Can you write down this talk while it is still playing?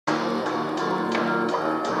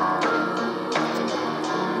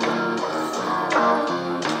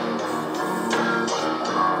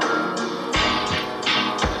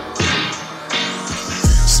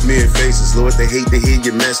faces, Lord, they hate to hear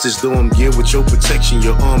your message. Though I'm geared with your protection,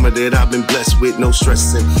 your armor that I've been blessed with, no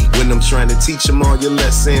stressing. When I'm trying to teach them all your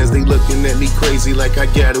lessons, they looking at me crazy like I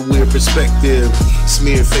got a weird perspective.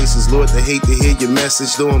 Smeared faces, Lord, they hate to hear your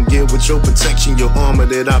message. Though I'm geared with your protection, your armor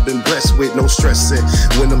that I've been blessed with, no stressing.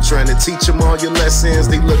 When I'm trying to teach them all your lessons,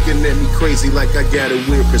 they looking at me crazy like I got a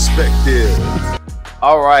weird perspective.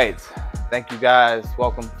 All right, thank you guys.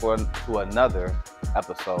 Welcome to another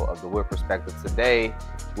episode of The Weird Perspective. Today,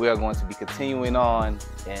 we are going to be continuing on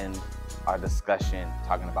in our discussion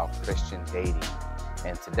talking about Christian dating.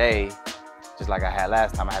 And today, just like I had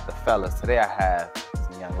last time, I had the fellas. Today I have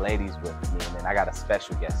some young ladies with me, and then I got a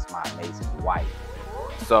special guest, my amazing wife.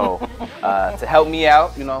 So to help me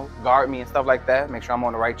out, you know, guard me and stuff like that, make sure I'm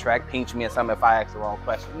on the right track, pinch me or something if I ask the wrong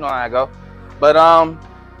question. You know how I go. But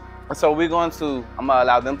so I'm gonna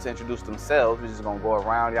allow them to introduce themselves. We're just gonna go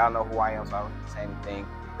around. Y'all know who I am, so I don't have to say anything.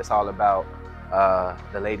 It's all about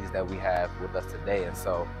the ladies that we have with us today. And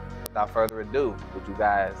so without further ado, would you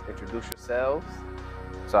guys introduce yourselves?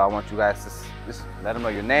 So I want you guys to just let them know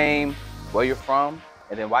your name, where you're from,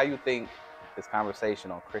 and then why you think this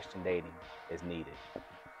conversation on Christian dating is needed.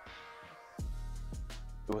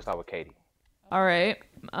 We'll start with Katie. All right.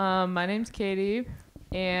 My name's Katie,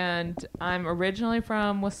 and I'm originally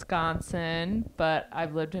from Wisconsin, but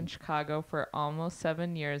I've lived in Chicago for almost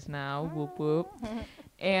 7 years now. Whoop, whoop.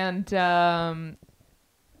 And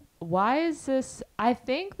why is this? I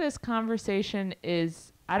think this conversation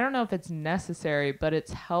is, I don't know if it's necessary, but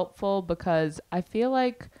it's helpful because I feel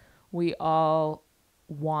like we all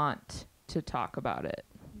want to talk about it.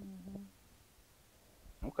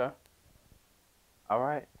 Okay. All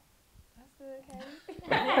right.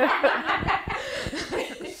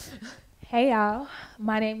 Hey y'all,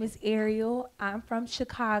 my name is Ariel. I'm from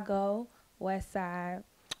Chicago, West Side,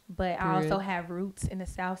 but I also have roots in the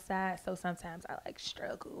South Side, so sometimes I like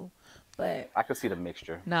struggle. But I can see the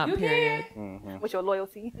mixture. Not you period. Mm-hmm. With your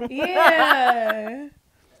loyalty. Yeah.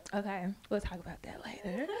 Okay, we'll talk about that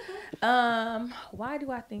later. Why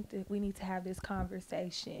do I think that we need to have this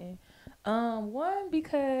conversation? One,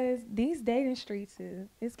 because these dating streets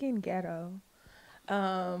it's getting ghetto.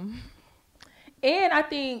 And I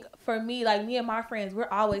think for me, like me and my friends, we're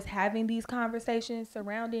always having these conversations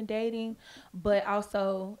surrounding dating, but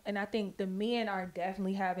also, and I think the men are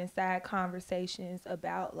definitely having side conversations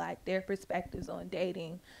about like their perspectives on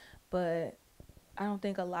dating, but I don't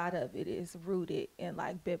think a lot of it is rooted in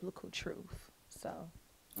like biblical truth. So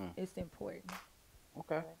it's important.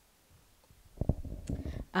 Okay.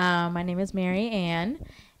 My name is Maryann,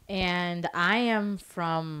 and I am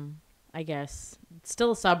from, I guess,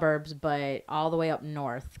 still suburbs, but all the way up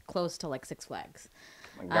north, close to like Six Flags.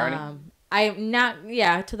 Like Gurney? I'm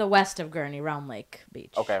not, to the west of Gurney, Round Lake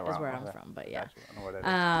Beach is where I'm from, but yeah. Gotcha. I know where that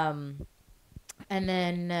is. And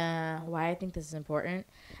then why I think this is important.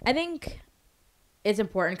 I think it's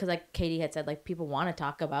important because, like Katie had said, like people want to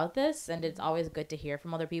talk about this, and it's always good to hear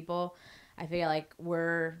from other people. I feel like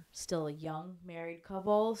we're still a young married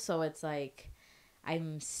couple, so it's like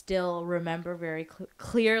I'm still remember very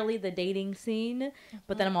clearly the dating scene,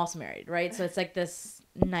 but then I'm also married, right? So it's like this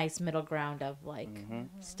nice middle ground of like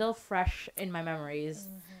still fresh in my memories,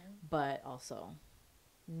 but also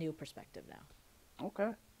new perspective now.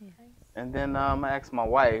 Okay. And then I asked my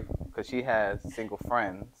wife, because she has single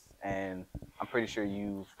friends, and I'm pretty sure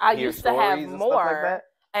I hear used to have stories and more, stuff like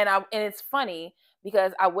that. and it's funny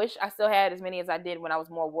because I wish I still had as many as I did when I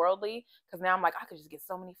was more worldly. Because now I'm like, I could just get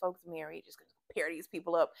so many folks married, just pair these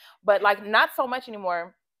people up. But like, not so much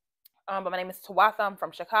anymore. But my name is Tawatha. I'm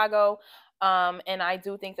from Chicago, and I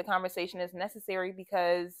do think the conversation is necessary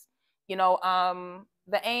because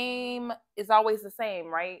the aim is always the same,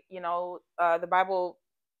 right? The Bible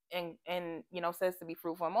and says to be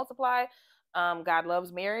fruitful and multiply. God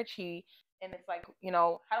loves marriage. And it's like,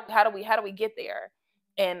 how do we get there?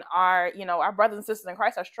 And our brothers and sisters in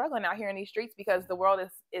Christ are struggling out here in these streets because the world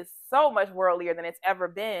is so much worldlier than it's ever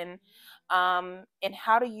been. And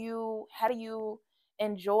how do you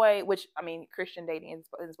enjoy, which, I mean, Christian dating is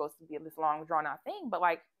supposed to be this long drawn out thing, but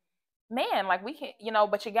like, man, like we can't,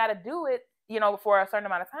 but you got to do it, for a certain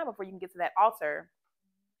amount of time before you can get to that altar.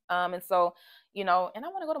 And so, and I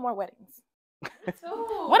want to go to more weddings.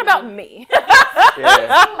 What about me?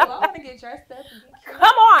 I want to get dressed up. Come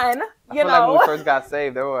on, I feel like when we first got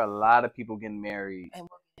saved, there were a lot of people getting married. And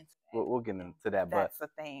we'll get into that, that's but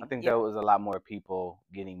the thing. I think there was a lot more people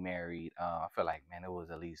getting married. I feel like, man, there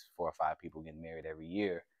was at least 4 or 5 people getting married every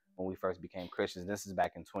year when we first became Christians. This is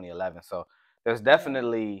back in 2011, so there's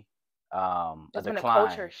definitely a decline. Been a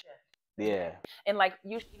culture shift. Yeah. And like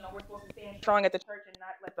we're supposed to stand strong at the church and not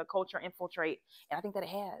let the culture infiltrate. And I think that it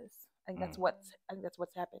has. I think that's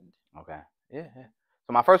what's happened. Okay. Yeah.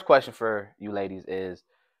 So my first question for you ladies is,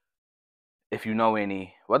 if you know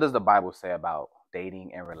any, what does the Bible say about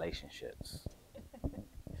dating and relationships?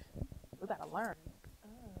 We gotta learn.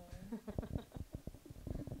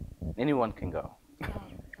 Anyone can go.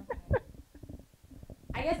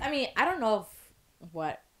 I guess, I don't know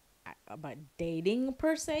about dating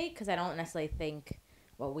per se, because I don't necessarily think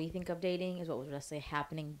what we think of dating is what was necessarily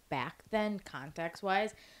happening back then,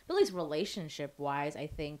 context-wise. But at least relationship-wise, I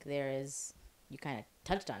think you kind of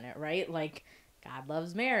touched on it, right? Like, God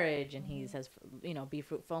loves marriage, and he says, be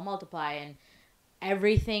fruitful and multiply, and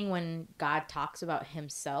everything when God talks about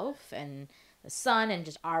himself and the son and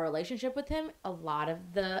just our relationship with him, a lot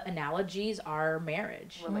of the analogies are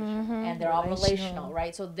marriage. And they're all relational,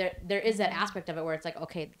 right? So there is that aspect of it where it's like,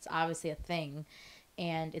 okay, it's obviously a thing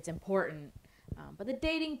and it's important. But the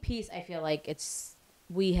dating piece, I feel like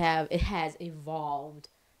it has evolved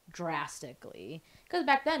drastically. Because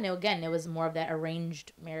back then, it was more of that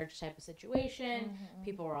arranged marriage type of situation.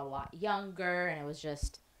 People were a lot younger, and it was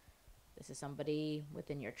just, this is somebody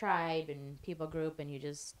within your tribe and people group, and you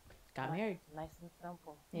just got married. Nice and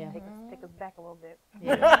simple. Yeah. Take us back a little bit.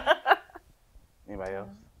 Yeah. Anybody else?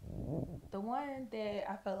 The one that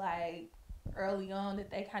I feel like early on that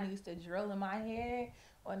they kind of used to drill in my head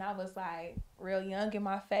when I was like real young in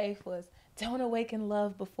my faith was, don't awaken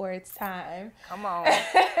love before it's time. Come on.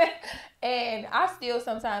 And I still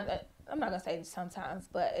sometimes, I'm not going to say sometimes,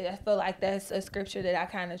 but I feel like that's a scripture that I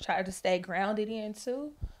kind of try to stay grounded in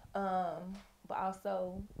too. But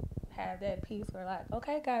also have that piece where like,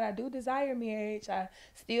 okay, God, I do desire marriage. I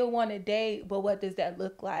still want to date, but what does that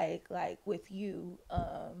look like with you?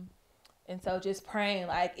 And so just praying,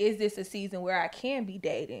 like, is this a season where I can be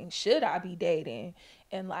dating? Should I be dating?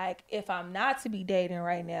 And like, if I'm not to be dating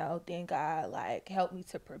right now, then God, like, help me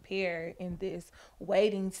to prepare in this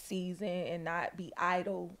waiting season and not be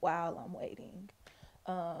idle while I'm waiting.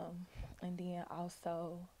 And then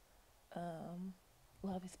also,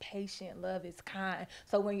 love is patient, love is kind.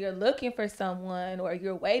 So when you're looking for someone or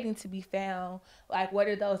you're waiting to be found, like, what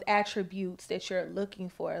are those attributes that you're looking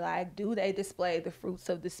for? Like, do they display the fruits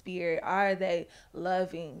of the Spirit? Are they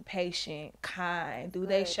loving, patient, kind? Do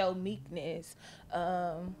they show meekness?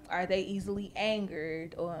 Are they easily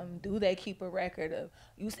angered? Do they keep a record of,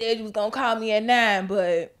 you said you was going to call me at 9,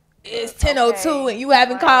 but it's 10:02 and you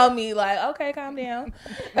haven't called me? Like, okay, calm down.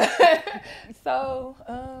 So,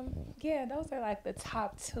 yeah, those are like the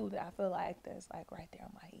top 2 that I feel like that's like right there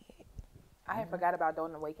on my head. I had forgot about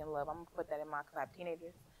Don't Awaken Love. I'm gonna put that in because I have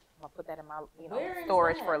teenagers. I'm gonna put that in my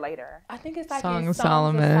storage for later. I think it's like Song in of Songs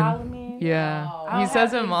Solomon. of Solomon. Yeah. I He don't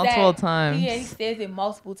says have it the multiple exact- times. Yeah, he says it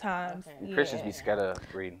multiple times. Okay. Yeah. Christians be scared of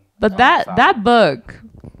reading. But that book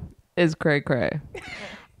is cray cray.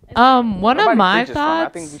 One of Nobody my preaches from it. I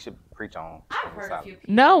thoughts. think we should preach on. I've heard a few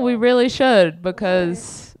people. No, we really should,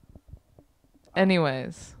 because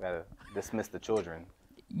anyways, Gotta dismiss the children.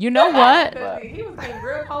 you know what? But He was getting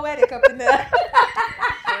real poetic up in there.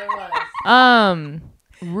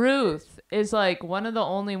 Ruth is like one of the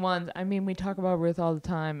only ones. I mean, we talk about Ruth all the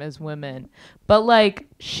time as women, but like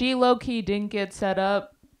she low key didn't get set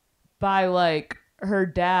up by like her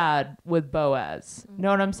dad with Boaz. Know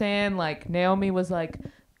what I'm saying? Like Naomi was like,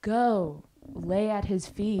 go lay at his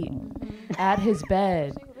feet, at his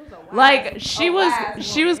bed. Like she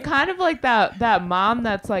was kind of like that mom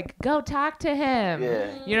that's like, go talk to him.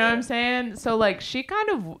 Yeah. You know what I'm saying? So like she's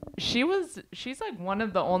like one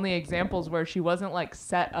of the only examples where she wasn't like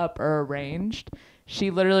set up or arranged.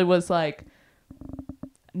 She literally was like,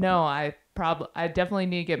 no, I definitely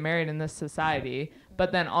need to get married in this society.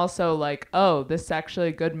 But then also like, oh, this is actually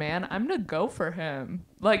a good man. I'm gonna go for him.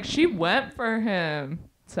 Like she went for him.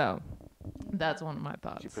 So that's one of my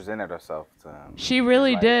thoughts. she presented herself to him. She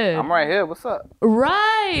really Like, did. I'm right here. What's up?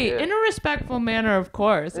 Right. Yeah. In a respectful manner, of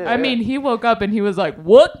course. Yeah, I mean, he woke up and he was like,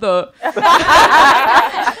 what the?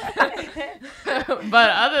 But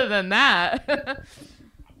other than that.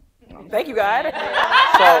 Thank you, God.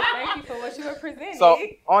 So, Thank you for what you were presenting. so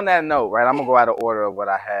on that note, right, I'm going to go out of order of what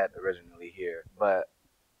I had originally here. But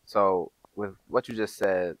so with what you just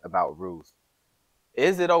said about Ruth,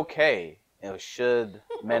 is it okay, and should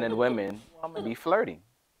men and women be flirting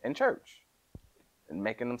in church and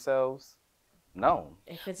making themselves known?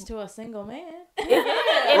 If it's to a single man.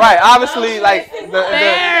 Right, obviously, like the single.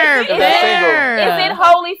 Is it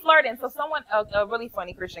holy flirting? So someone, a really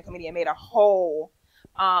funny Christian comedian, made a whole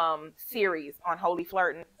series on holy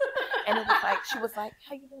flirting, and it was like, she was like,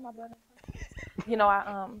 "How you doing, my brother? You know,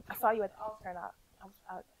 I saw you at the altar, and I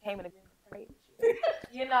came in agreement to pray with you.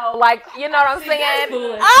 You know, like, you know what I'm saying?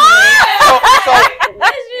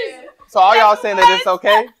 So all y'all saying that it's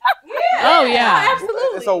okay? Oh yeah.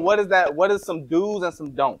 Absolutely. So what is that? What is some do's and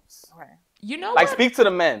some don'ts? Okay. You know Like what? speak to the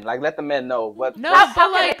men. Like let the men know what. No, what- but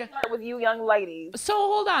Okay, like, let's start with you young ladies. so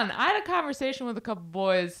hold on. I had a conversation with a couple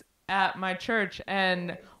boys at my church,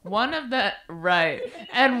 and one of them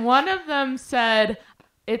said,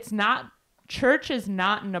 church is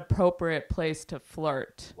not an appropriate place to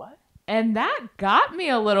flirt. What? And that got me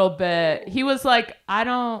a little bit. He was like, I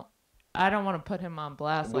don't want to put him on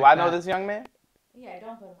blast. Do like I know that. this young man? Yeah,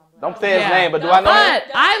 don't put him on blast. Don't say his Yeah. name, but do I know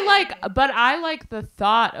him? But I like the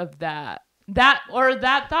thought of that. That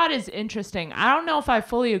thought is interesting. I don't know if I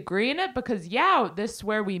fully agree in it because this is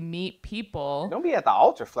where we meet people. Don't be at the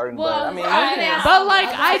altar flirting, Well, but I mean, But like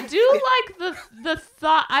I do like the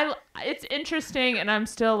thought. It's interesting, and I'm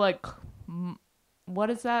still like, what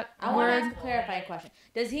is that I want to word? ask a clarifying question.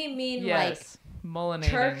 Does he mean Yes, like mullinating.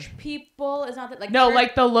 church people? Is not that like No, church,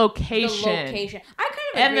 like the the location. location. I kind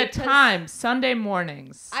of And agree the 'cause time, Sunday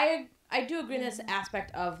mornings. I do agree in this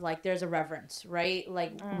aspect of like there's a reverence, right?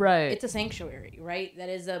 Like Right. it's a sanctuary, right? That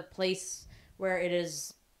is a place where it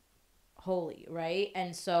is holy, right?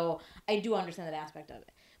 And so I do understand that aspect of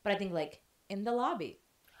it. But I think like in the lobby,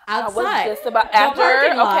 I was outside, just about the after.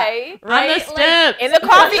 parking lot, Okay. On the right? Like, steps. In the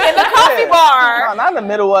coffee No, bar. not in the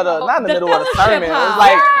middle of the The sermon. fellowship It's hall.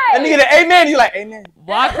 like, Right. let me get an amen. You like amen.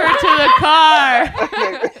 Walk her to the car.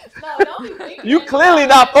 No, don't You clearly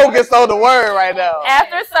not focused on the word right now.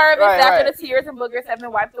 After service, Right, after right. the tears and boogers have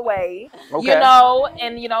been wiped away, Okay. you know,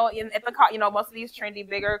 and at the most of these trendy,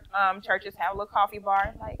 bigger churches have a little coffee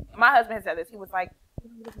bar. Like my husband has said this, he was like,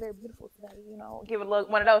 "You look very beautiful today," give it a look,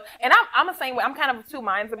 one of those. And I'm the same way. I'm kind of two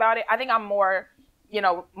minds about it. I think I'm more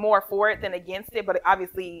for it than against it. But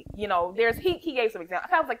obviously, there's he gave some examples.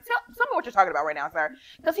 I was like, tell me what you're talking about right now, sir,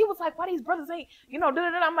 because he was like, "Why these brothers ain't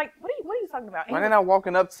I'm like, what are you talking about? And Why he they was- not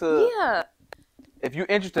walking up to? Yeah. If you're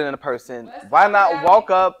interested in a person, why not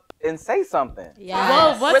walk up and say something? Yeah.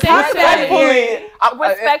 Well, what they Respectfully. say.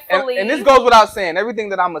 Respectfully. And this goes without saying. Everything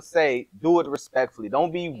that I'm gonna say, do it respectfully.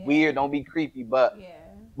 Don't be weird. Don't be creepy. But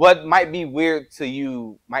what might be weird to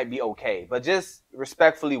you might be okay. But just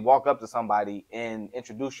respectfully walk up to somebody and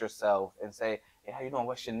introduce yourself and say, "Hey, how you doing?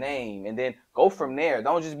 What's your name?" And then go from there.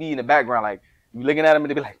 Don't just be in the background like you looking at them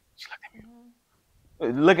and they be like, "She looked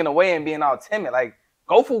at me," looking away and being all timid. Like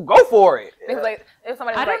go for it. It's like if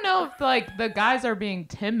somebody was I don't like, know if like the guys are being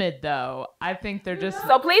timid though. I think they're just.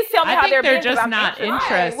 So please tell me I how think they're they're being, 'cause just I'm not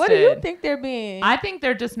interested. interested. What do you think they're being? I think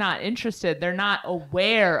they're just not interested. They're not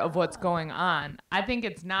aware of what's going on. I think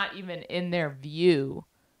it's not even in their view.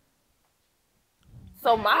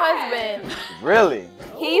 So my husband, Really?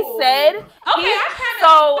 he said, Okay,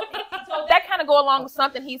 so that kind of go along with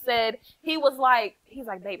something he said. He's like,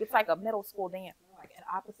 babe, it's like a middle school dance. They're like at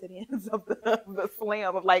opposite ends of the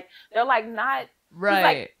slam of like, they're like not,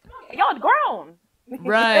 Right. y'all grown.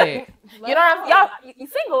 Right. You know what I'm y'all, you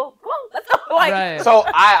single, come on, let's go. Like, Right. So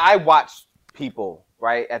I watch people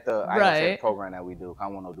right at the I don't say Right. program that we do. I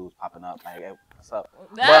don't want no dudes popping up like, "Hey, what's up?"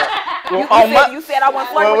 you said I want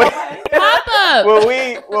to flirt with nobody. Pop up.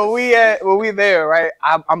 when we there, right?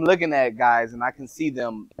 I'm looking at guys and I can see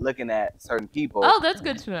them looking at certain people. Oh, that's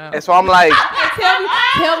good to know. And so I'm like,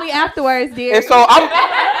 Tell me afterwards, dear. and so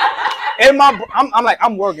I'm like,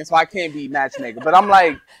 I'm working, so I can't be matchmaker. But I'm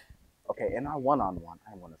like, okay, in our one-on-one,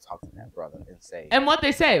 I want to talk to that brother and say, And what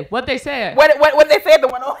they say? What they say? What they said the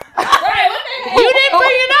one on. You didn't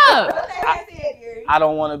bring it up. I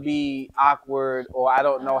don't want to be awkward or I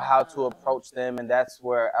don't know how to approach them. And that's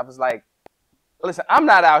where I was like, listen, I'm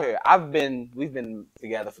not out here. We've been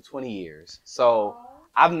together for 20 years. So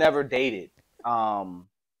I've never dated. So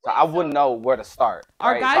I wouldn't know where to start.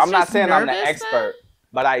 Are right? guys So I'm not just saying I'm the nervous expert,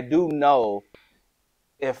 but I do know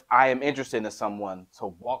if I am interested in someone to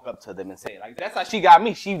walk up to them and say, like, that's how she got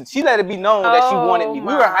me. She let it be known that she wanted me.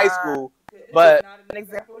 We were in high school, but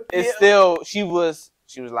it's still, she was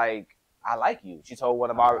like, I like you. She told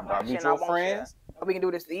one of our mutual friends. We can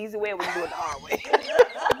do this the easy way or we can do it the hard way.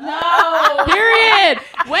 No. Period.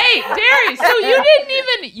 Wait, Darry. So you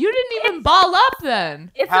didn't even ball up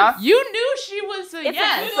then. Huh? You knew she was a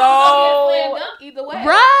yes. So either way.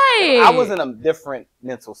 Right. I was in a different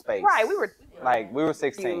mental space. right, we were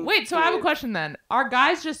 16. Wait, so I have a question then. Are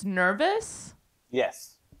guys just nervous?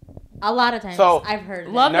 Yes. A lot of times So, I've heard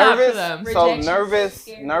love that. that for Nervous. them. So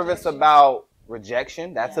Rejection, nervous rejection. about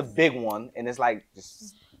rejection. That's a Yes. big one. And it's like,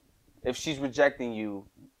 just, if she's rejecting you,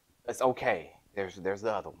 it's okay. There's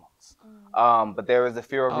the other ones. But there is the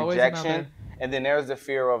fear of Always rejection, another. and then there's the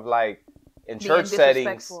fear of like in being church settings.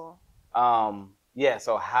 disrespectful. Yeah.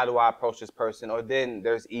 So how do I approach this person? Or then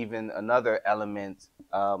there's even another element,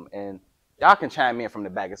 and Y'all can chime in from the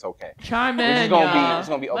back. It's okay. Chime It's in, gonna be. y'all. It's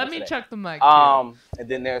gonna be open Let me today. check the mic. Too. And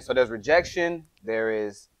then there's rejection. There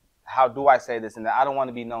is, how do I say this? And I don't want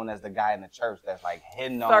to be known as the guy in the church that's like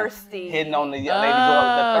hitting on the lady,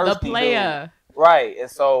 the thirsty player. dude. Right. And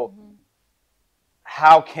so,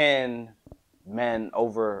 how can men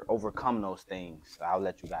overcome those things? I'll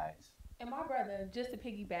let you guys. And my brother, just to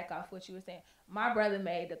piggyback off what you were saying, my brother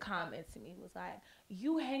made the comment to me, was like,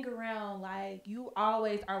 you hang around like you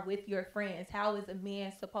always are with your friends. How is a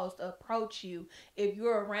man supposed to approach you if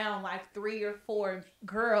you're around like 3 or 4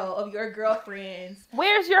 of your girlfriends?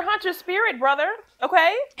 Where's your hunter spirit, brother?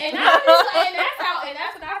 Okay. And that's what I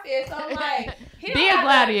said. So I'm like, be a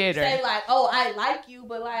gladiator. Say like, oh, I like you,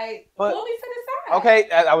 but pull me to the side. Okay,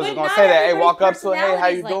 I was gonna say that. Hey, walk up to her. Hey, how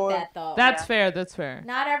you like doing? That's fair. That's fair.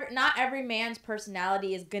 Not every man's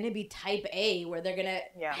personality is gonna be type A, where they're gonna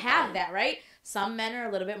have that, right? Some men are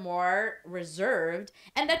a little bit more reserved,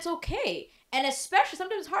 and that's okay. And especially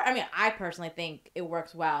sometimes it's hard. I mean, I personally think it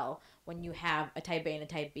works well when you have a type A and a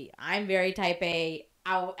type B. I'm very type A,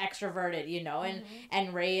 extroverted, you know,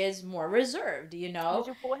 and Ray is more reserved, you know. Did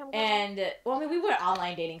you pull him? And well, I mean, we were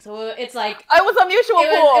online dating, so it's like it was a mutual pull.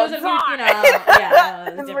 It was a mutual, you know, yeah,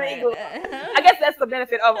 it's really good. I guess that's the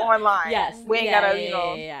benefit of online. Yes, we ain't gotta, you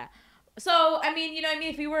know. Yeah. So, I mean, you know what I mean?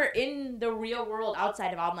 If we were in the real world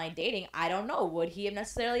outside of online dating, I don't know. Would he have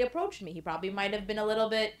necessarily approached me? He probably might have been a little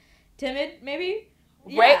bit timid, maybe.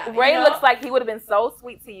 Ray looks like he would have been so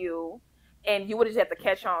sweet to you, and you would have just had to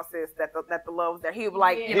catch on, sis, that the love was there. He would be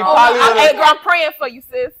like, you know, hey, girl, I'm praying for you,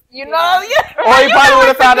 sis. You know? Or he probably would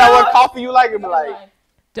have found out what coffee you like and be like,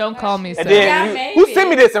 don't call me sis. And then who sent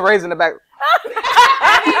me this and raised in the back?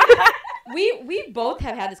 We both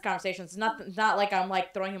have had this conversation. It's not like I'm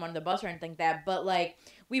like throwing him under the bus or anything like that, but like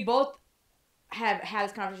we both have had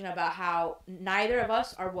this conversation about how neither of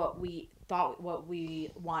us are what we thought what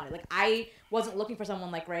we wanted. Like I wasn't looking for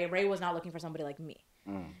someone like Ray. Ray was not looking for somebody like me.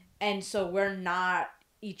 And so we're not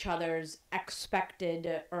each other's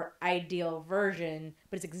expected or ideal version,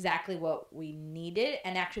 but it's exactly what we needed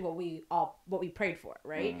and actually what we prayed for,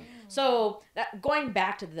 right? So going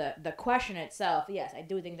back to the question itself, yes, I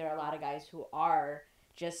do think there are a lot of guys who are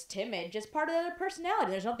just timid, just part of their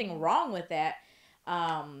personality. There's nothing wrong with that.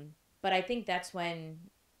 But I think that's when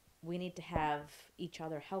we need to have each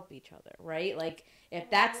other help each other, right? Like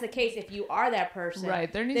if that's the case, if you are that person,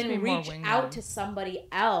 right, there needs then to be reach out to somebody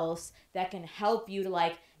else that can help you to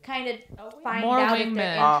like kind of find out if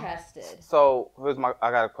they're interested. So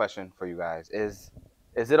I got a question for you guys. Is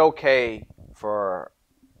it okay for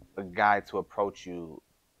a guy to approach you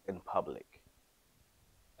in public?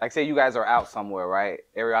 Like say you guys are out somewhere, right?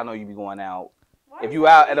 Ariel, I know you be going out. If you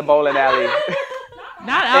out at a bowling alley.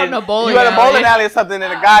 Not out in a bowling alley. You at at a bowling alley or something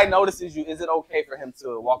and a guy notices you, is it okay for him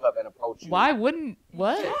to walk up and approach you? Why wouldn't,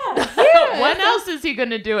 what? Yeah. When else is he going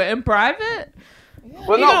to do it? In private?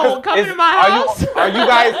 Well, no, come to my house? Are you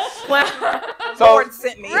guys... So, Lord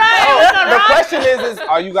sent me. Right, the question is,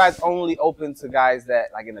 are you guys only open to guys that,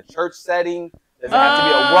 like in a church setting? Does it have to be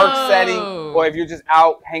a work setting? Or if you're just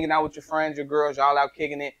out hanging out with your friends, your girls, y'all out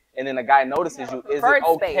kicking it, and then a guy notices you, is it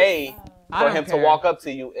okay for him to walk up to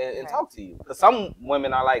you and talk to you? Because some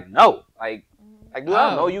women are like, no. Like dude, I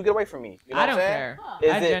don't know. You get away from me. You know I don't what I'm care.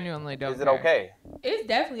 saying? I genuinely don't care. Is it okay? It's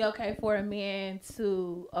definitely okay for a man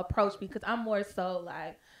to approach me because I'm more so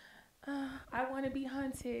like, I want to be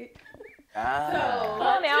hunted. So, come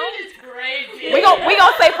on now. It's crazy. We gonna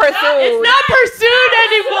say pursued. It's not pursued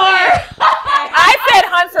anymore. I said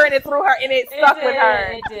hunter and it threw her and it stuck with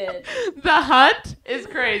her. It did. The hunt is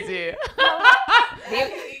crazy.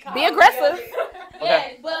 Be aggressive.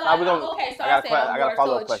 Yes, but like, so I got a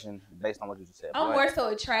follow-up question based on what you just said. I'm more so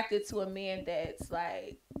attracted to a man that's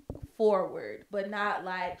like forward, but not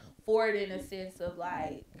like forward in a sense of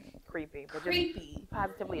like creepy, but creepy, just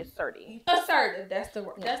positively assertive. Assertive. That's the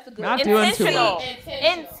good. Not doing too much.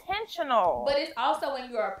 Intentional. But it's also when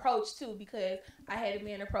you're approached too, because I had a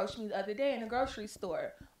man approach me the other day in the grocery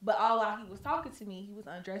store, but all while he was talking to me, he was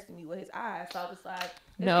undressing me with his eyes. So I was like,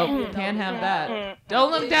 no, can't have that. Don't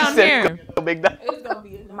look down here. It's gonna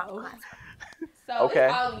be a no. So okay.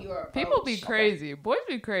 It's all in your approach. People be crazy. Boys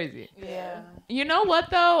be crazy. Yeah. You know what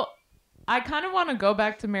though? I kind of want to go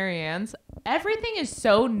back to Maryann's. Everything is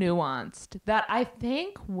so nuanced that I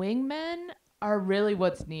think wingmen are really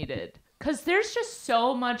what's needed. Because there's just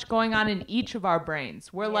so much going on in each of our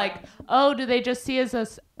brains. We're like, oh, do they just see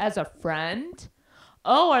us as a friend?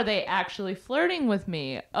 Oh, are they actually flirting with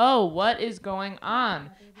me? Oh, what is going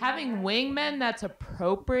on? Having wingmen that's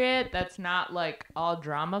appropriate, that's not like all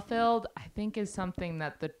drama filled, I think is something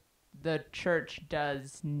that the church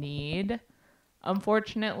does need.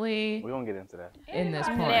 Unfortunately, We won't get into that. in this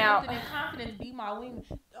point. Now- confidence be my wing.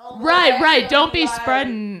 Right. Don't be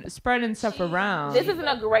spreading stuff around. This isn't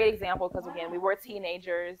a great example because again, we were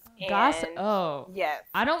teenagers. And Gossip. Oh, yes.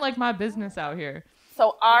 I don't like my business out here.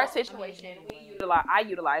 So our situation, I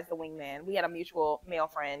utilized the wingman. We had a mutual male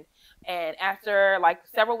friend, and after like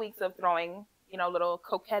several weeks of throwing, little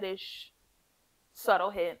coquettish, subtle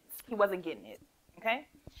hints, he wasn't getting it. Okay,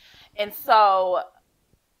 and so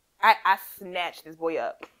I snatched this boy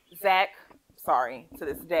up. Zach, sorry to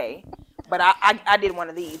this day, but I did one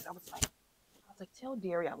of these. I was like, tell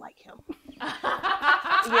Darry I like him.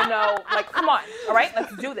 Like, come on, all right,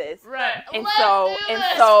 let's do this. Right. And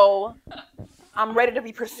so I'm ready to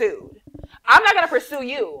be pursued. I'm not gonna pursue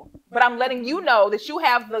you, but I'm letting you know that you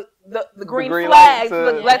have the green flag.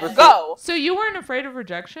 Let's go. So you weren't afraid of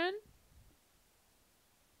rejection?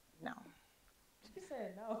 No. She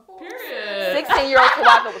said no. Period. 16-year-old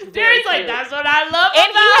Tawatha was very Darry's like, cute. that's what I love And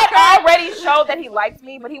he about her. had already showed that he liked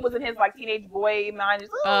me, but he was in his like teenage boy mind,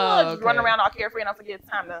 just okay. running around all carefree, and I was like, it's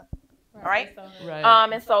time to. All right. Right.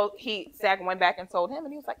 And so Zach went back and told him,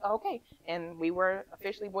 and he was like, oh, okay. And we were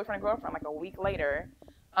officially boyfriend and girlfriend like a week later.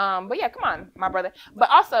 But yeah, come on, my brother. But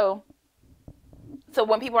also, so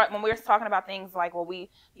when we were talking about things like, well,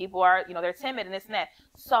 people are, they're timid and this and that.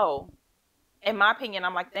 So, in my opinion,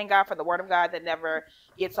 I'm like, thank God for the word of God that never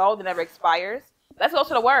gets old and never expires. Let's go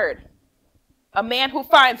to the word. A man who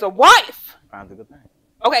finds a wife. Finds a good thing.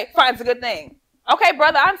 Okay, finds a good thing. Okay,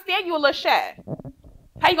 brother, I understand you a little shy.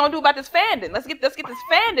 How you gonna do about this fandom? Let's get this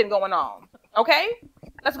fandom going on. Okay?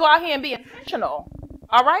 Let's go out here and be intentional.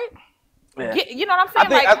 All right? Yeah. You know what I'm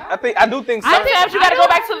saying? I do think sometimes you gotta go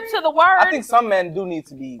back to the word. I think some men do need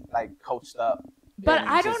to be like coached up. But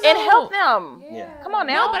I don't know. And help them. Yeah. Come on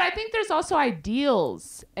now. No, but I think there's also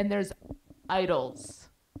ideals and there's idols.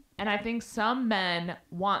 And I think some men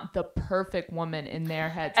want the perfect woman in their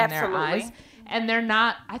heads and their eyes. And they're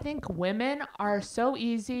not, I think women are so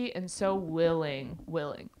easy and so willing,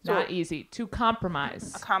 not easy, to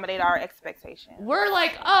compromise. Accommodate our expectations. We're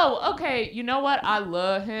like, oh, okay, you know what? I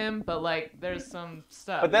love him, but like there's some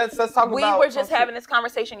stuff. But let's talk about. We were just having this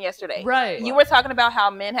conversation yesterday. Right. You were talking about how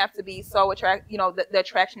men have to be so the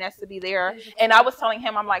attraction has to be there. And I was telling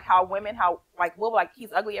him, I'm like, how women,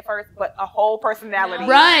 he's ugly at first, but a whole personality.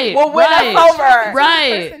 Right. Will win us over.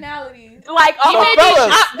 Right. Personalities. Like,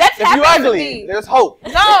 that's if you ugly, there's hope.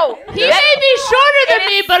 No. He may be shorter than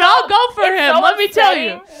me, but I'll go for him. So Let me tell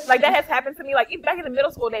you. Like that has happened to me. Like even back in the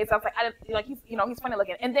middle school days, I was like, he's funny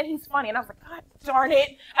looking, and then he's funny, and I was like, God darn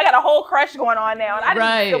it, I got a whole crush going on now, and I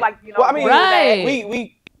didn't feel like Well, I mean, right.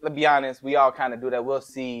 we let's be honest, we all kind of do that. We'll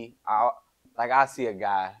see, I see a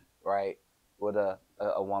guy right with a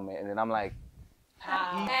woman, and then I'm like,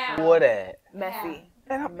 what at? Messy.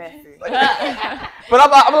 But I'm like,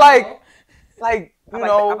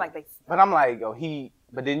 but I'm like,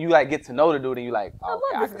 but then you like get to know the dude and you like, oh,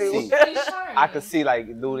 okay, I can see like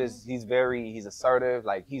dude he's assertive,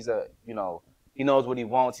 like he knows what he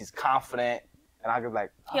wants, he's confident, and I could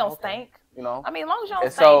like, he don't stink. I mean, as long as you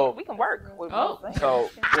don't stink, we can work with both things. So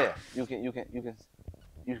yeah, you can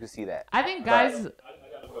see that. I think guys. I got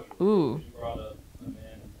a question. Ooh. You brought up a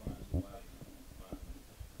man who finds a wife.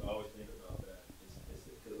 I always think about that.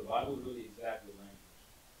 Because the Bible is really exact with language.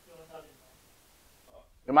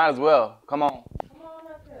 You might as well. Come on. Come on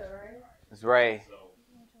up here, right? It's Ray.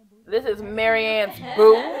 This is Maryann's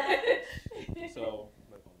boo. So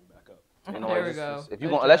let me back up. There we go. If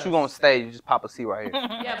unless you're gonna stay, you just pop a seat right here.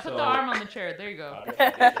 Yeah, put the arm on the chair. There you go.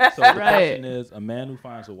 So the question is, a man who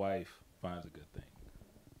finds a wife finds a good thing,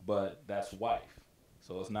 but that's wife.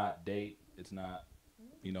 So it's not date. It's not,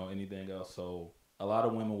 anything else. So a lot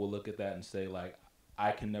of women will look at that and say like,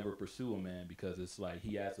 I can never pursue a man because it's like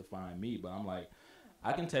he has to find me. But I'm like,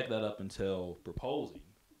 I can take that up until proposing,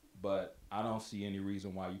 but I don't see any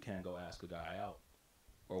reason why you can't go ask a guy out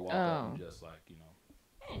or walk up and just like,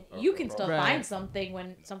 You can still find something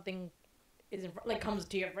when something isn't comes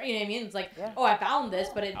to your friend. You know what I mean? It's like, oh, I found this,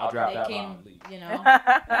 but it came,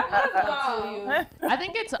 I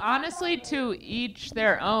think it's honestly to each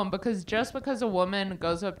their own, because just because a woman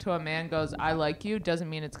goes up to a man goes, I like you, doesn't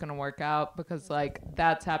mean it's gonna work out, because like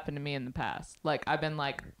that's happened to me in the past. Like I've been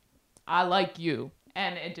like, I like you,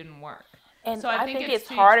 and it didn't work. And so I think it's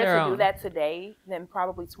harder to do that today than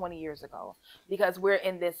probably 20 years ago, because we're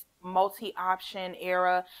in this multi-option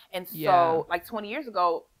era. And so like 20 years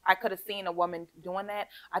ago, I could have seen a woman doing that.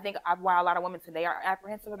 I think why a lot of women today are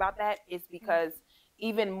apprehensive about that is because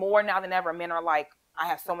even more now than ever, men are like, I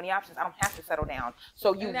have so many options. I don't have to settle down.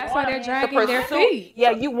 So you that's want why a they're man to dragging their pursue. feet. Yeah,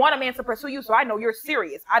 you want a man to pursue you, so I know you're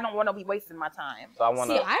serious. I don't want to be wasting my time. So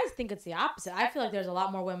See, I think it's the opposite. I feel like there's a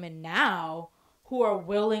lot more women now who are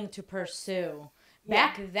willing to pursue.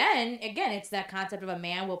 Back then, again, it's that concept of a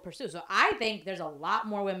man will pursue. So I think there's a lot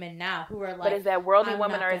more women now who are like. But is that worldly I'm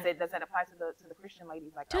women, not or gonna- does that apply to the Christian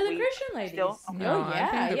ladies? Like To the Christian ladies. Still? Okay. No, Oh, I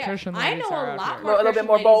yeah, think the yeah. Christian I ladies know are a out lot here. more A little bit Christian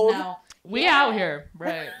more ladies bold. now. We Yeah. out here,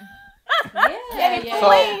 right?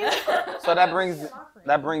 Yeah. So that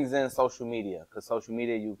brings in social media, because social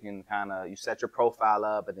media you can you set your profile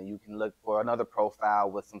up, and then you can look for another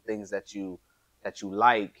profile with some things that you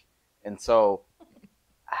like, and so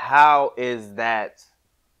how has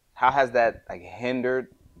that like hindered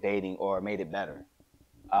dating or made it better?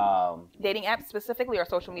 Dating apps specifically, or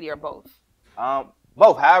social media, or both?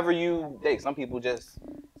 Both. However you date. Some people just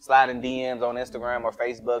slide in DMs on Instagram or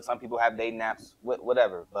Facebook. Some people have dating apps,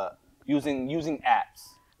 whatever. But using apps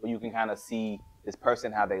where you can kind of see this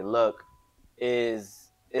person, how they look, is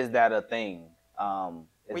that a thing?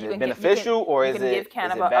 Is it beneficial, or is it give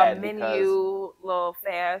kind is of it bad? a menu, little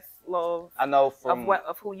fast, little I know from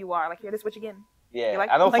of who you are. Like, here, this what you getting. yeah, You like-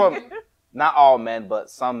 I know like- from not all men, but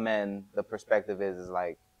some men, the perspective is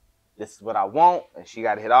like, this is what I want, and she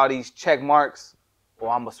got to hit all these check marks, or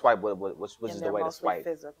I'm gonna swipe which And is the they're way to mostly swipe.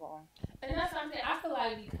 physical. And that's something I feel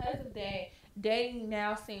like because of that, dating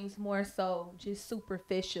now seems more so just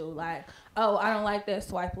superficial. Like, oh, I don't like that,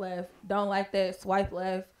 swipe left. Don't like that, swipe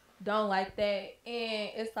left. Don't like that. And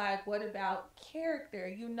it's like, what about character?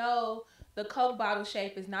 You know, the Coke bottle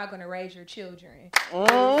shape is not going to raise your children.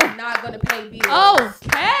 It's not going to pay bills.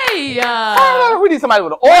 Okay. We need somebody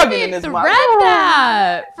with an Let organ me in this thread mouth.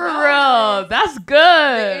 that for real. That's The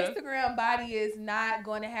good. Instagram body is not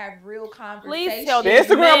going to have real conversation. Please tell The these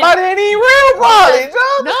Instagram men- body ain't even real body,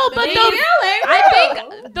 John. No, but They the, ain't I real.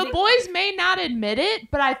 think the boys may not admit it,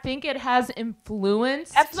 but I think it has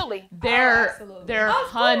influenced Absolutely. their absolutely. their Of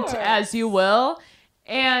hunt, course. as you will.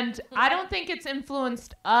 And I don't think it's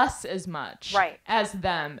influenced us as much Right. as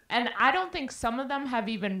them. And I don't think some of them have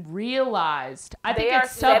even realized. I They think are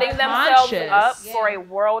it's setting themselves subconscious. up for a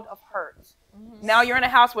world of hurt. Now you're in a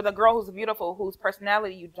house with a girl who's beautiful, whose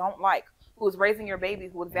personality you don't like, who's raising your baby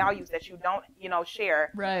with values that you don't,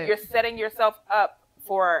 share. Right. You're setting yourself up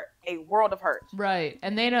for a world of hurt. Right.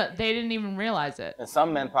 And they didn't even realize it. And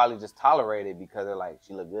some men probably just tolerate it because they're like,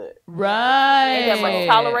 she look good. Right. Ain't that much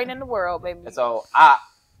tolerating in the world, baby. And so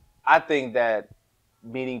I think that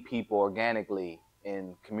meeting people organically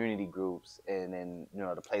in community groups and in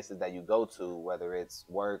the places that you go to, whether it's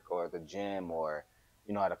work or the gym or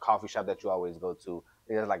at a coffee shop that you always go to,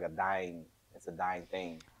 it's like a dying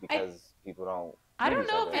thing because people don't. I meet don't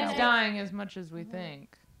each know other if it's that way. dying as much as we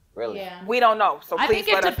think. Really. Yeah. We don't know, so I please think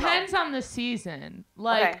it let us know. depends on the season.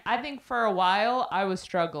 Like, Okay. I think for a while I was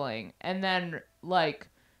struggling, and then like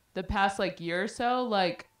the past year or so,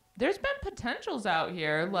 like there's been potentials out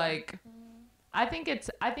here. Like, I think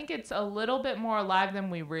it's a little bit more alive than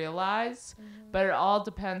we realize, but it all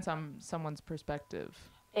depends on someone's perspective.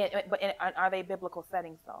 But are they biblical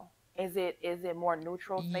settings though? Is it more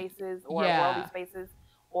neutral spaces or yeah. worldly spaces?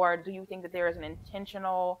 Or do you think that there is an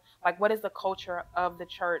intentional, what is the culture of the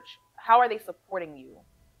church? How are they supporting you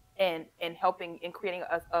in helping, in creating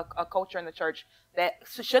a culture in the church that,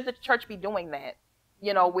 should the church be doing that,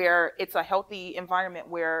 where it's a healthy environment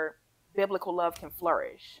where biblical love can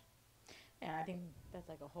flourish? Yeah, I think that's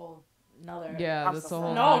like a whole another. Yeah, I'm that's so a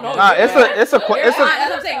whole. No, nother- no, Nah, it's a That's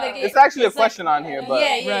what I'm saying. Like, it's actually a it's like- question on here, but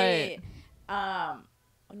Right.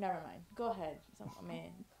 Never mind. Go ahead.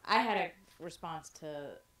 I had a response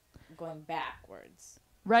to going backwards.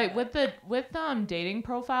 Right, with dating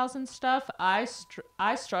profiles and stuff, I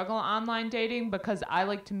struggle online dating because I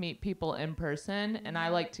like to meet people in person and I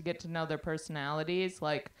like to get to know their personalities.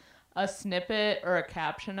 Like a snippet or a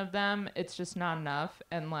caption of them, it's just not enough.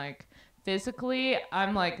 And physically,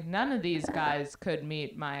 I'm like, none of these guys could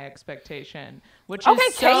meet my expectation, which Okay,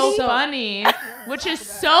 is so Katie. funny. Which is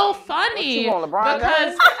so funny you want, LeBron because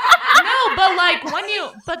James?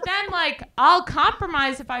 no, but then I'll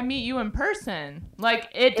compromise if I meet you in person. Looks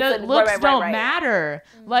don't right. matter.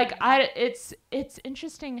 It's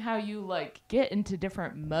interesting how you get into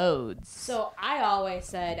different modes. So I always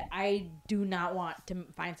said I do not want to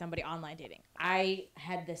find somebody online dating. I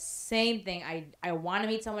had the same thing. I want to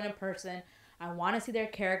meet someone in person. I want to see their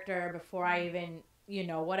character before I even,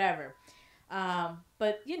 whatever.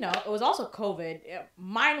 But, it was also COVID.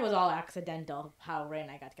 Mine was all accidental, how Ray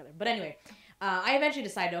and I got together. But anyway, I eventually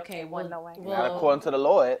decided, okay, well, no way. not according to the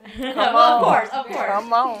Lord. well, of course.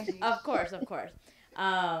 Come on. Of course.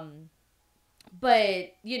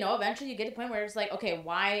 But, eventually you get to the point where it's like, okay,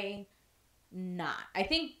 why not? I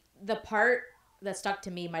think the part that stuck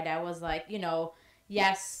to me, my dad was like,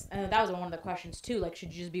 yes, and that was one of the questions too,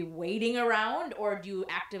 should you just be waiting around or do you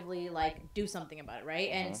actively do something about it, right?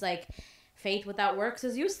 And it's faith without works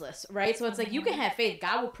is useless, right? So it's like you can have faith,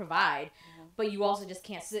 God will provide, but you also just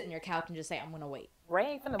can't sit in your couch and just say, I'm gonna wait. Ray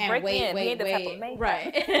ain't finna And break wait, in. He ain't the type of man.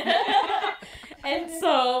 right. And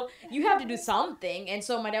so you have to do something. And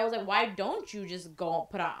so my dad was like, why don't you just go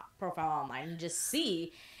put a profile online and just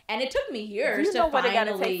see? And it took me years you know to what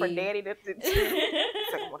finally... it gotta take for daddy to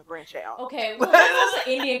second one, a grandchild. Okay, well, that's also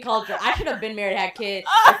Indian culture. I should have been married, had kids,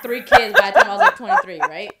 like 3 kids by the time I was like 23,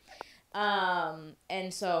 right?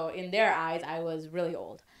 And so in their eyes, I was really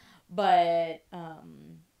old. But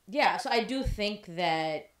yeah, so I do think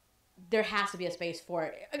that there has to be a space for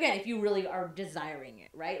it. Again, if you really are desiring it,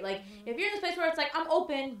 right? Like, if you're in a space where it's like, I'm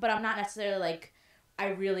open, but I'm not necessarily like, I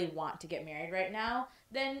really want to get married right now,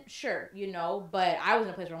 then sure, you know. But I was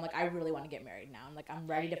in a place where I'm like, I really want to get married now. I'm like, I'm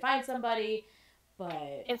ready to find somebody,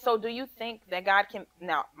 but... And so do you think that God can...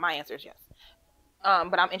 Now, my answer is yes.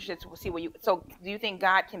 But I'm interested to see what you... So do you think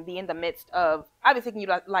God can be in the midst of... Obviously, he can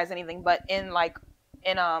utilize anything, but in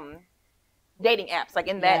dating apps, like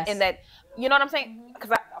in that, you know what I'm saying?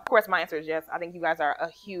 Because of course my answer is yes. I think you guys are a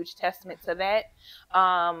huge testament to that.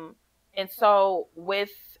 And so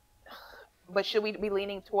but should we be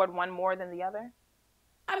leaning toward one more than the other?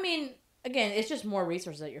 I mean, again, it's just more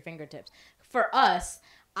resources at your fingertips. For us,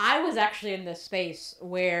 I was actually in this space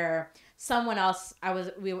where someone else, I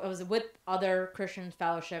was with other Christian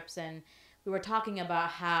fellowships, and we were talking about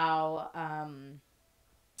how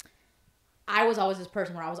I was always this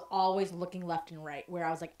person where I was always looking left and right, where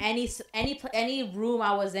I was like, any room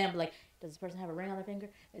I was in, like, does this person have a ring on their finger?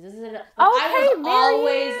 Is this like, I was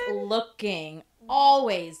always looking,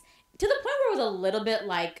 always, to the point where it was a little bit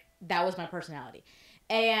like that was my personality.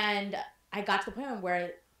 And I got to the point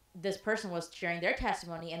where this person was sharing their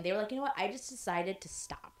testimony, and they were like, you know what? I just decided to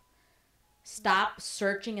stop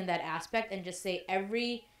searching in that aspect and just say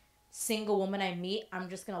every single woman I meet, I'm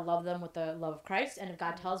just going to love them with the love of Christ. And if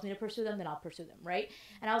God tells me to pursue them, then I'll pursue them, right?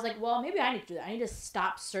 And I was like, well, maybe I need to do that. I need to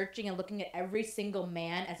stop searching and looking at every single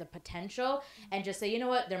man as a potential and just say, you know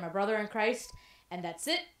what? They're my brother in Christ, and that's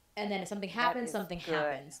it. And then if something happens, something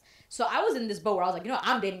happens. So I was in this boat where I was like, you know,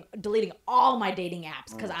 I'm deleting all my dating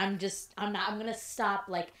apps because I'm going to stop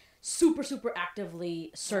like super, super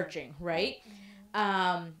actively searching, right?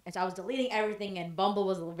 And so I was deleting everything, and Bumble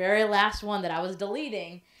was the very last one that I was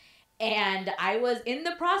deleting. And I was in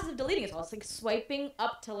the process of deleting it. So I was like swiping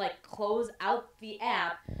up to like close out the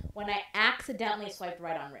app when I accidentally swiped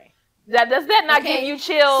right on Ray. Does that not give you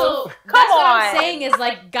chills? So Come that's on. what I'm saying is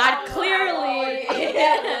like God clearly...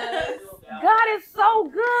 God is so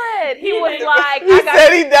good. He was like... He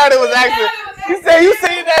said he doubted it was accident. You said you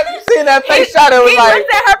seen that face shot. It was he like... He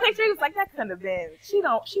looked at her picture. He was like, that couldn't have been. She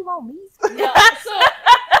won't me. No, so...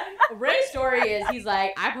 Ray's story is he's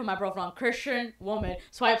like, I put my profile on Christian woman,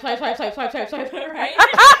 swipe, right?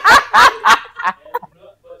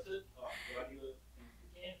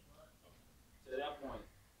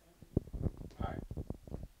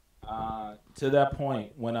 To that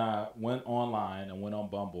point, when I went online and went on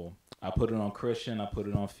Bumble, I put it on Christian, I put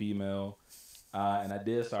it on female, and I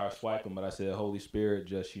did start swiping, but I said, Holy Spirit,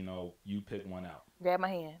 just, you pick one out. Grab my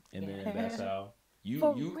hand. And then that's how...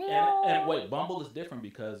 And wait, Bumble is different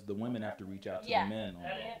because the women have to reach out to the men on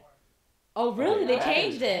Bumble. Oh, really? They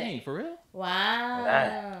changed it. Dang, for real?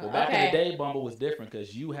 Wow. Well, back in the day, Bumble was different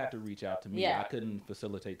because you had to reach out to me. Yeah. I couldn't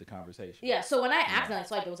facilitate the conversation. Yeah, so when I accidentally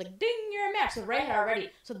swiped, it was like, ding, you're a match. So Ray had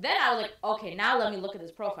already. So then I was like, okay, now let me look at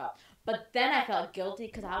this profile. But then I felt guilty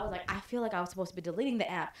because I was like, I feel like I was supposed to be deleting the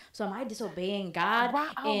app. So am I disobeying God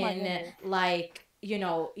in like...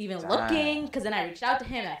 even looking, because then I reached out to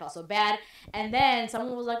him and I felt so bad. And then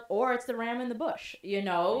someone was like, or it's the ram in the bush,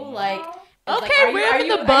 like... Okay, ram in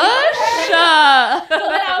the bush? So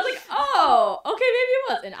then I was like, oh, okay, maybe it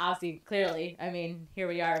was. And obviously, clearly, I mean, here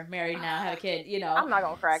we are, married now, have a kid, I'm not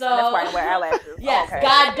going to crack. So, that's why I wear eyelashes. Yes, okay.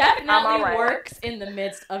 God definitely works in the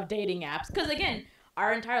midst of dating apps. Because again,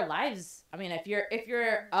 our entire lives, I mean, if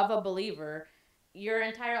you're of a believer... your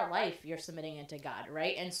entire life you're submitting into God,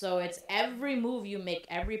 right? And so it's every move you make,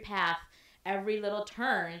 every path, every little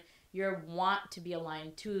turn, you want to be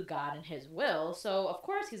aligned to God and his will. So of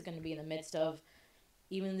course he's going to be in the midst of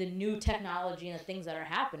even the new technology and the things that are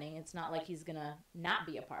happening. It's not like he's going to not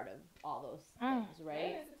be a part of all those things,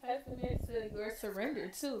 right? It's a testament to your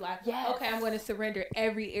surrender too. Like, okay, I'm going to surrender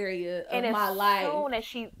every area of my life. And as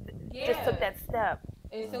soon as she just took that step.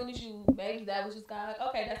 As soon as maybe that was just kind of like,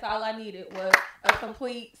 okay, that's all I needed was a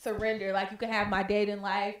complete surrender. Like, you can have my dating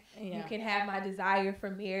life, you can have my desire for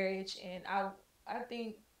marriage, and I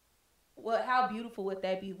think Well, how beautiful would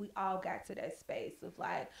that be? We all got to that space of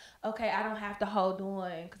like, okay, I don't have to hold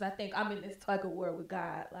on because I think I'm in this tug of war with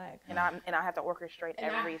God, like, and I have to orchestrate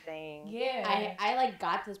And everything. I like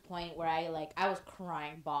got to this point where I was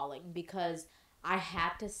crying, bawling because I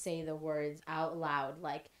had to say the words out loud.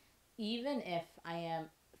 Like, even if I am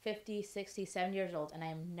 50, 60, 70 years old and I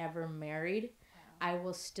am never married, I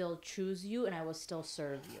will still choose you and I will still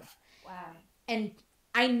serve you. Wow. And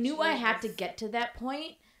I knew I had to get to that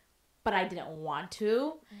point, but I didn't want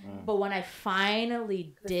to. But when I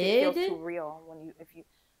finally did, it feels too real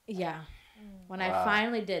when I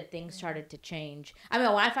finally did, things started to change. I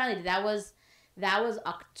mean, when I finally did, that was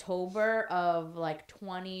October of like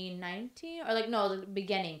 2019 or like no, the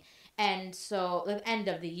beginning. And so the end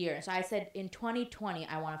of the year. So I said in 2020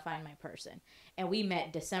 I want to find my person. And we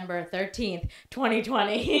met December 13th,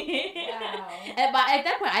 2020. Wow. And but at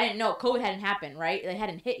that point I didn't know COVID hadn't happened, right? It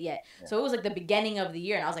hadn't hit yet. Yeah. So it was like the beginning of the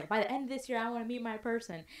year and I was like, by the end of this year I want to meet my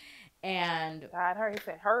person. And God, he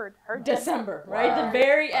said heard December, right? The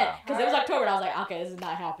very end, because it was October, and I was like, okay, this is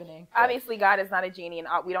not happening. Obviously, God is not a genie, and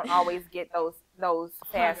we don't always get those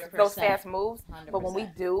fast moves. 100%. But when we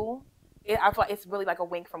do, I feel like it's really like a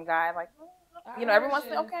wink from God, like every once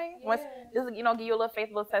in okay, once just give you a little faith,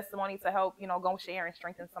 a little testimony to help go share and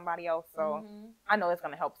strengthen somebody else. So I know it's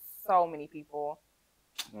gonna help so many people.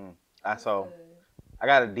 So I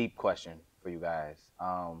got a deep question for you guys.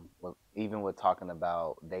 Even with talking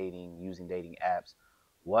about dating, using dating apps,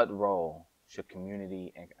 what role should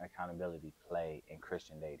community and accountability play in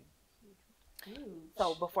Christian dating?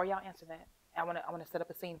 So before y'all answer that, I want to set up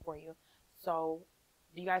a scene for you. So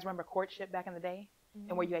do you guys remember courtship back in the day?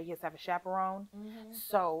 And where you used to have a chaperone?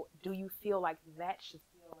 So do you feel like that should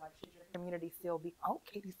your community still be? Oh,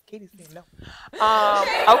 Katie's saying no.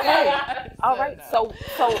 Okay. All right. So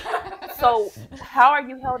how are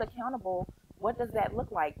you held accountable? What does that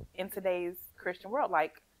look like in today's Christian world?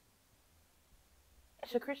 Like,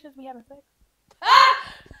 should Christians be having sex?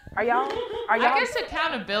 Are y'all? I guess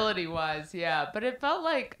accountability-wise, yeah. But it felt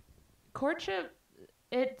like courtship,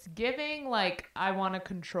 it's giving, like, I want to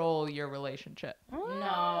control your relationship.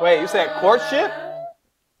 No. Wait, you said courtship?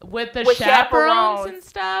 With chaperones and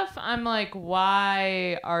stuff, I'm like,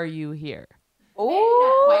 why are you here? Ooh.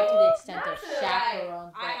 Not quite to the extent of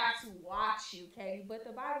chaperones. I have to watch you, Katie. But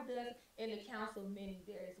the Bible does, in the counsel of many,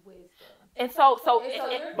 there is wisdom. And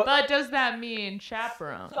but does that mean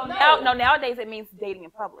chaperone? So nowadays it means dating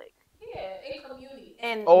in public. Yeah, in community.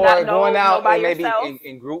 And or going out and maybe yourself.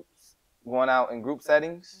 in groups, going out in group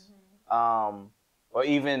settings, or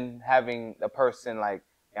even having a person like,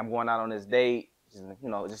 I'm going out on this date.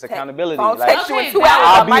 Just accountability. Text you in 2 hours.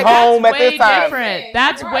 I'll be home at this time.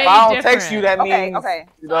 That's way different. If I don't text you, that means. Okay.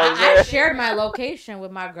 I shared my location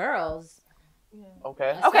with my girls.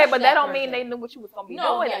 Okay, but that don't mean they knew what you was gonna be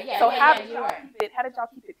doing. So how did y'all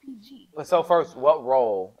keep it PG? So first, what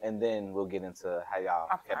role, and then we'll get into how y'all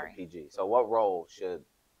kept it PG. So what role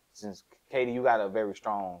since Katie, you got a very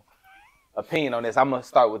strong opinion on this, I'm gonna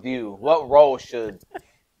start with you. What role should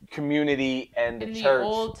community and the church play? In the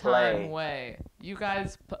old time way, you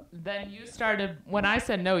guys. Then you started. When I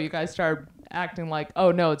said no, you guys started acting like,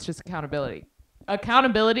 oh no, it's just accountability.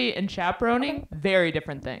 Accountability and chaperoning, very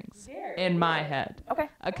different things in my head. Okay.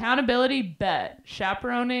 Accountability, bet.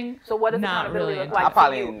 Chaperoning, so what does not accountability really look like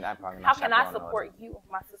for you? How can I support you,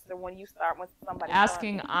 my sister, when somebody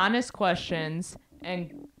asking honest questions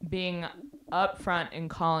and being upfront and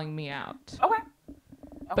calling me out? Okay.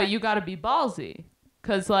 But you got to be ballsy,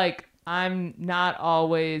 because like I'm not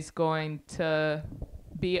always going to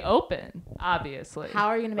be open. Obviously. How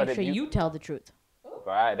are you gonna make sure you tell the truth?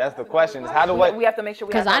 Right, that's the question. Is how do we have to make sure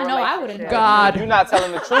we? Because I know I wouldn't. God, if you're not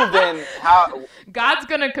telling the truth, then how? God's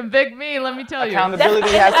gonna convict me. Let me tell you. Accountability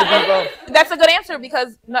has to be both. That's a good answer,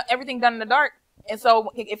 because not everything done in the dark. And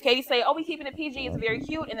so if Katie say, "Oh, we keeping it PG," it's very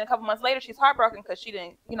cute, and then a couple months later she's heartbroken because she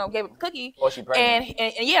didn't, gave him a cookie. Or she pregnant.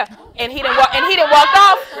 And he didn't walk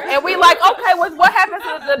off, and we like, okay, what happens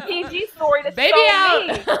to the PG story that baby out?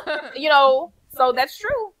 Me? So that's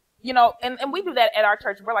true. And we do that at our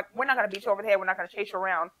church. We're like, we're not going to beat you over the head. We're not going to chase you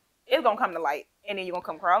around. It's going to come to light. And then you're going to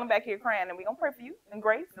come crawling back here crying. And we're going to pray for you and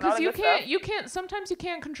grace. Because you can't, sometimes you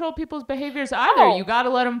can't control people's behaviors either. You got to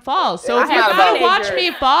let them fall. So if you got to watch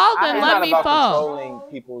me fall, then let me fall. It's not about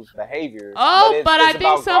controlling people's behaviors. Oh, but I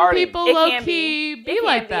think some people low-key be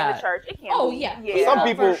like that. In the church. It can be. Yeah. Some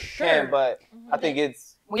people can, but I think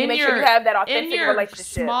it's. When you make sure you have that authentic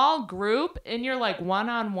relationship. In your small group, in your like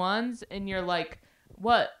one-on-ones, in your like,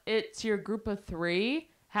 it's your group of 3,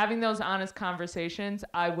 having those honest conversations,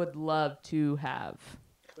 I would love to have.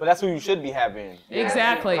 But that's who you should be having.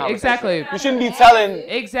 Exactly. You shouldn't be telling.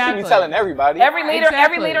 You shouldn't be telling everybody. Every leader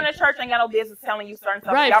in the church ain't got no business telling you certain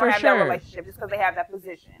stuff. Right, Y'all for don't have sure. that relationship just because they have that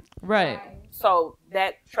position. Right. So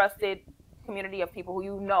that trusted community of people who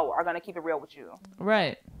you know are gonna keep it real with you.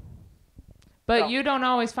 Right. But you don't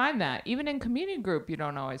always find that. Even in community group, you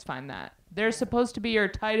don't always find that. They're supposed to be your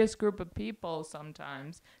tightest group of people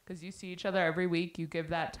sometimes because you see each other every week. You give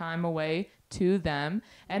that time away to them.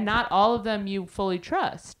 And not all of them you fully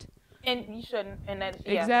trust. And you shouldn't. And that,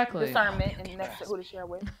 exactly. Discernment and next who to share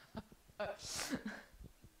with.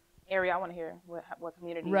 Ariel, I want to hear what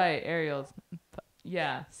community. Right, Ariel's.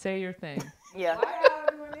 Yeah, say your thing. Yeah. Why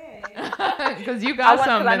y'all doing that? Because you got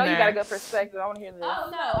something I know there. you got a good perspective. I want to hear this. Oh,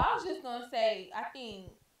 no. I was just going to say, I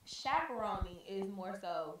think chaperoning is more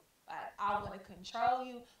so, like, I want to control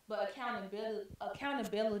you, but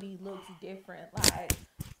accountability looks different. Like,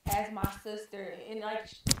 as my sister, and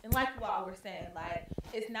like you all were saying, like,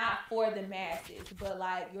 it's not for the masses, but,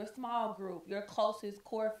 like, your small group, your closest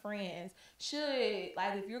core friends should,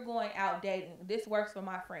 like, if you're going out dating, this works for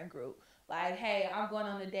my friend group. Like, hey, I'm going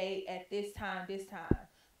on a date at this time.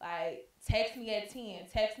 Like, text me at 10.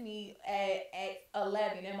 Text me at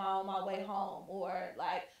 11. Am I on my way home? Or,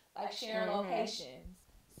 like sharing locations.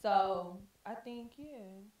 So, I think,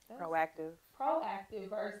 that's proactive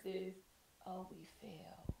versus, oh, we failed.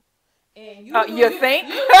 And you think?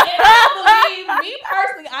 And I believe, me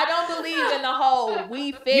personally, I don't believe in the whole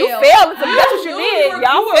we failed. You failed. That's what you did.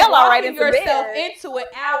 Y'all fell all right into yourself bed. into it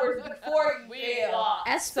hours before you failed.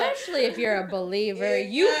 Especially if you're a believer,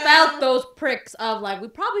 you felt those pricks of like, we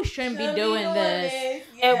probably shouldn't be doing this.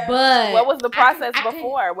 Yeah. But what was the process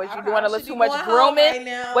before? Was you doing a little too much grooming?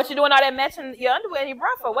 What you doing all that matching your underwear and your bra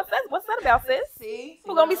for? What's that about, sis? See?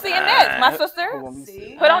 Who gonna be seeing next, my sister?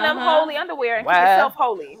 See? Put on them holy underwear and keep yourself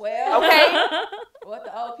holy. Well, okay. What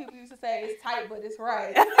the old people used to say is tight, but it's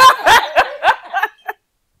right.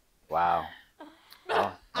 Wow. Oh,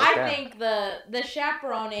 okay. I think the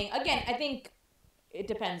chaperoning, again, I think it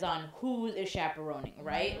depends on who is chaperoning,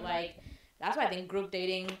 right? Mm-hmm. Like, that's why I think group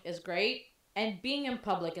dating is great. And being in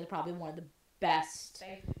public is probably one of the best.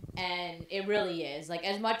 And it really is. Like,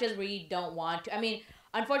 as much as we don't want to. I mean,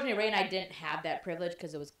 unfortunately, Ray and I didn't have that privilege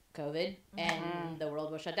because it was COVID and the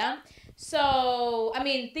world was shut down. So, I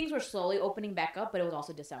mean, things were slowly opening back up, but it was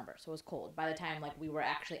also December. So it was cold by the time, like, we were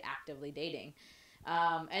actually actively dating.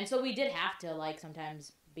 And so we did have to, like,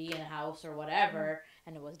 sometimes be in a house or whatever.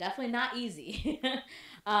 And it was definitely not easy.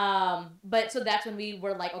 But so that's when we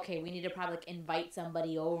were like, okay, we need to probably like, invite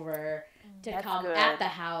somebody over to come at the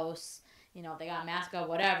house. You know, if they got a mask up,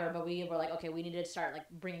 whatever. But we were like, okay, we need to start like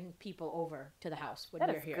bringing people over to the house when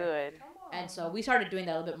we're here. Good. And so we started doing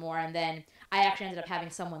that a little bit more. And then I actually ended up having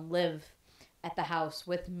someone live at the house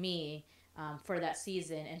with me for that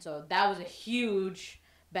season. And so that was a huge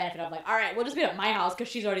benefit of like, all right, we'll just be at my house because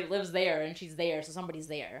she already lives there and she's there, so somebody's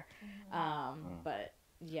there. But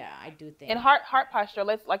yeah, I do think. And heart posture.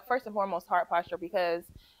 Let's like first and foremost heart posture, because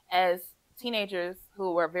as teenagers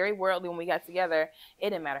who were very worldly when we got together,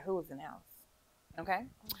 it didn't matter who was in the house. Okay.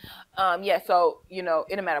 So you know,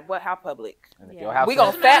 it didn't matter how public. And if your house we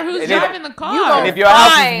gonna who's driving the car. And if your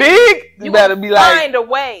house is big, you better be like find a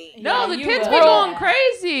way. No, the kids be going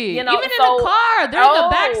crazy. You know, even in the car, they're in the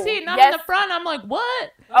back seat, not in the front. I'm like,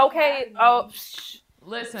 what? Okay.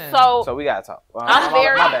 Listen. So we gotta talk. I'm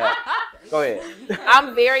very. My bad. Go ahead.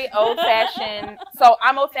 I'm very old fashioned. So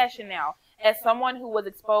I'm old fashioned now. As someone who was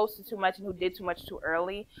exposed to too much and who did too much too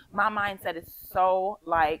early, my mindset is so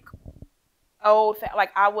like old. Like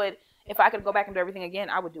I would, if I could go back and do everything again,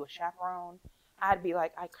 I would do a chaperone. I'd be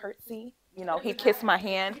like, I curtsy. You know, he'd kiss my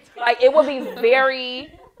hand. Like it would be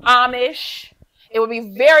very Amish. It would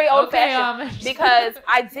be very old fashioned because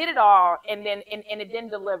I did it all and then and it didn't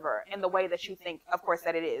deliver in the way that you think, of course,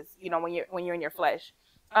 that it is. You know, when you're in your flesh.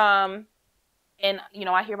 And you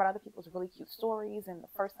know, I hear about other people's really cute stories and the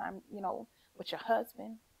first time, you know, with your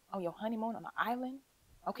husband on your honeymoon on an island.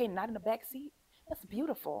 Okay, not in the back seat. That's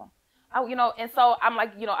beautiful. You know, and so I'm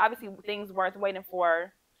like, you know, obviously things worth waiting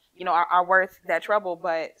for, you know, are worth that trouble.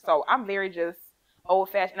 But so I'm very just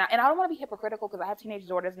old-fashioned. And I don't want to be hypocritical because I have teenage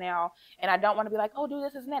daughters now, and I don't want to be like, oh, do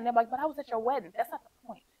this and that. And they're like, but I was at your wedding. That's not the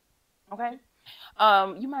point. Okay?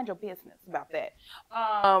 You mind your business about that.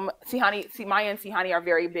 Maryann and Honey are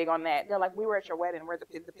very big on that. They're like, we were at your wedding. Where's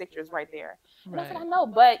the pictures right there? And I said, I know,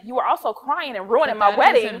 but you were also crying and ruining my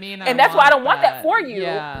wedding. And that's why I don't want that for you.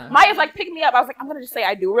 Yeah. Maya's like, pick me up. I was like, I'm going to just say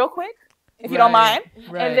I do real quick, if you don't mind.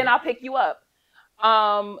 Right. And then I'll pick you up.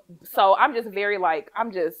 So I'm just very like,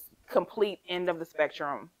 I'm just complete end of the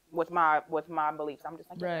spectrum with my beliefs. I'm just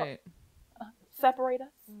like, separate us,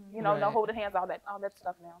 you know, no holding hands, all that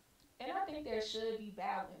stuff now. And I think there should be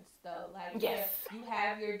balance though. Like, Yes. yeah, you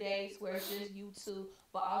have your days where it's just you two,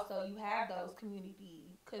 but also you have those community.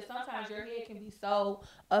 Because sometimes your head can be so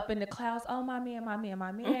up in the clouds. Oh, my man, my man,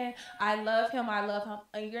 my man. I love him. I love him.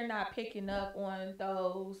 And you're not picking up on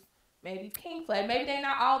those maybe pink flags. Maybe they're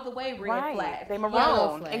not all the way red flags. They Yellow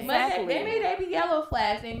maroon. flags. Exactly. Maybe they be yellow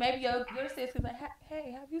flags. And maybe your sis is like,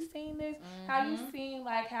 hey, have you seen this? Have you seen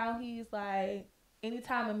like how he's like,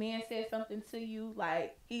 anytime a man says something to you,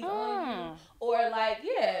 like he's on you, or like,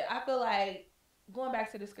 yeah, I feel like going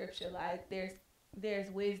back to the scripture, like there's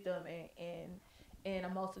wisdom in a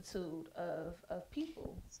multitude of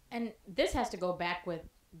people. And this has to go back with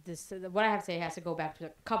this. What I have to say has to go back to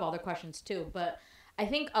a couple other questions too. But I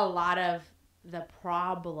think a lot of the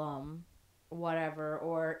problem, whatever,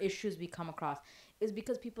 or issues we come across is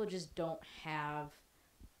because people just don't have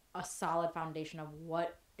a solid foundation of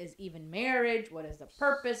what is even marriage, what is the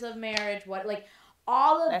purpose of marriage, what, like,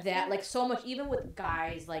 all of that, like, so much, even with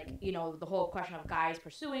guys, like, you know, the whole question of guys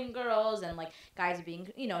pursuing girls and, like, guys being,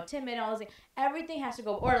 you know, timid and all those things, everything has to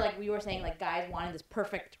go, or, like, we were saying, like, guys wanting this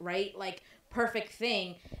perfect, right, like, perfect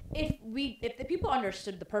thing. If the people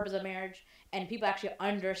understood the purpose of marriage, and people actually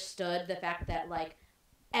understood the fact that, like,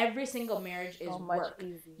 every single marriage is work.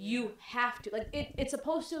 Easier. You have to, like, it's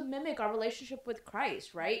supposed to mimic our relationship with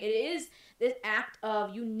Christ, right? It is this act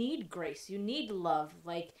of, you need grace, you need love,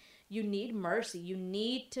 like, you need mercy. You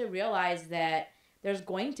need to realize that there's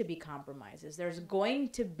going to be compromises. There's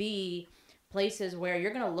going to be places where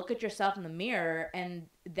you're going to look at yourself in the mirror, and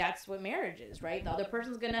that's what marriage is, right? The other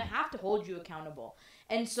person's going to have to hold you accountable.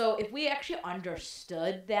 And so if we actually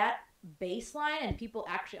understood that baseline and people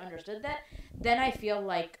actually understood that, then I feel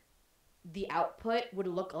like the output would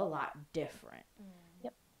look a lot different.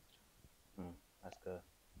 Yep. That's good.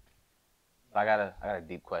 So I got a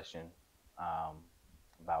deep question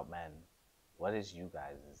about men. What is you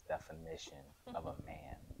guys' definition of a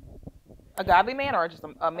man? A godly man, or just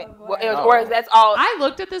a man? Or is that's all? I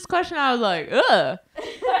looked at this question. I was like, ugh. I was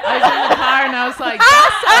in the car and I was like,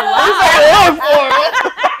 that's a lot.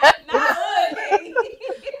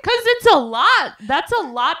 Because it's a lot. That's a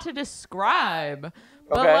lot to describe.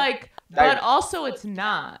 But like, but also it's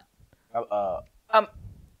not.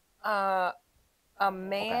 A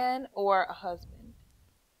man or a husband?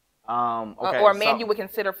 Okay. Or a man you would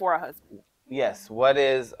consider for a husband? Yes. What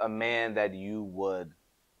is a man that you would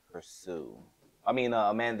pursue? I mean,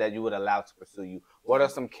 a man that you would allow to pursue you. What are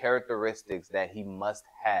some characteristics that he must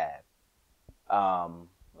have?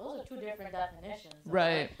 Those are two different definitions.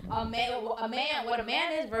 Right. A man, what a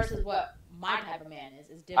man is versus what my type of man is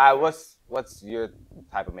different. What's your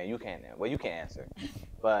type of man? You can't answer.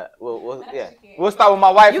 But we'll start with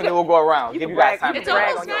my wife and then we'll go around. Give you guys time. It's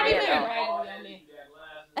almost not even.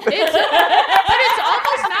 But it's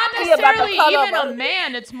almost not necessarily even a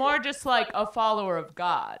man. It's more just like a follower of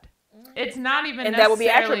God. It's not even and necessarily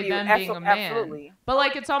that would be them being a man. Absolutely. But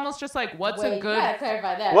like, it's almost just like, what's a good? Yeah,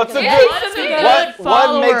 clarify that. What's a good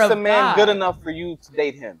what makes a man God? good enough for you to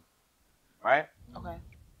date him? Right? Okay.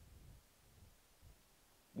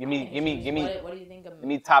 Give me. What do you think? Give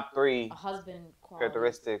me top 3 a husband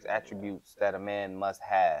characteristics, attributes that a man must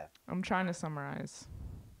have. I'm trying to summarize.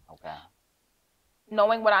 Okay.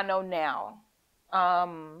 Knowing what I know now,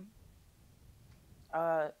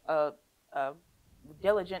 a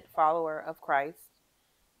diligent follower of Christ,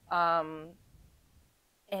 and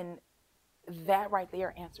that right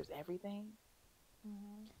there answers everything.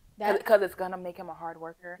 Because it's gonna make him a hard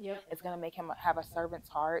worker. Yep. It's gonna make him have a servant's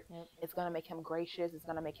heart. Yep. It's gonna make him gracious. It's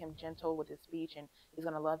gonna make him gentle with his speech, and he's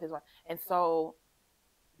gonna love his wife. And so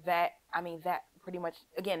that pretty much,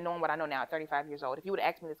 again, knowing what I know now at 35 years old, if you would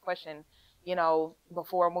ask me this question, you know,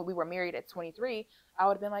 before when we were married at 23, I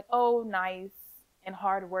would have been like, oh, nice and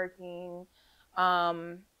hardworking.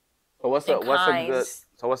 So what's a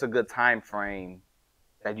good time frame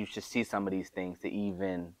that you should see some of these things to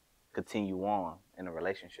even continue on in a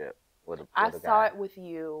relationship with a guy? I saw it with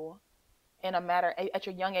you in a matter at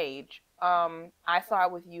your young age. I saw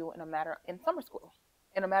it with you in summer school,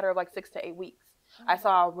 in a matter of like 6 to 8 weeks. I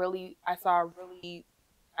saw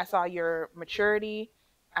your maturity.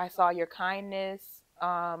 I saw your kindness,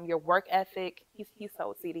 your work ethic. He's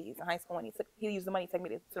so seedy. He's in high school and he used the money to take me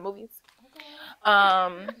to the movies.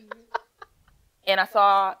 And I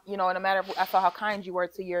saw, you know, I saw how kind you were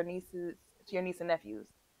to your niece and nephews.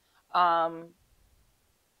 So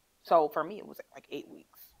for me, it was like 8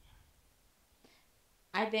 weeks.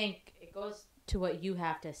 I think it goes to what you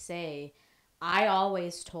have to say. I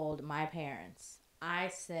always told my parents, I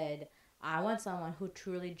said, I want someone who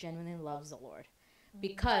truly, genuinely loves the Lord.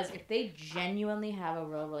 Because if they genuinely have a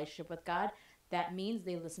real relationship with God, that means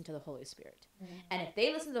they listen to the Holy Spirit. And if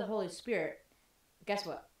they listen to the Holy Spirit, guess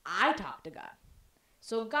what? I talk to God.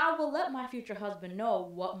 So God will let my future husband know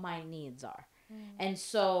what my needs are. And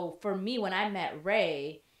so for me, when I met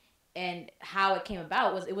Ray and how it came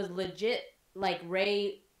about was, it was legit. Like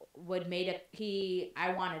Ray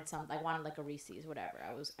I wanted like a Reese's, whatever.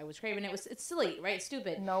 I was craving it. It's silly, right? It's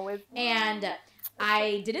stupid. No, it's And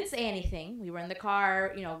I didn't say anything. We were in the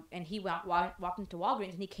car, and he walked into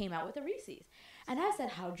Walgreens and he came out with a Reese's. And I said,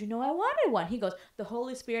 "How'd you know I wanted one?" He goes, "The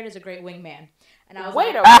Holy Spirit is a great wingman." And I was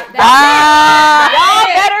wait like, a minute. Y'all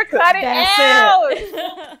better cut it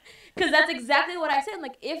out. Because that's exactly what I said.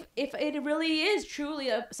 Like, if it really is truly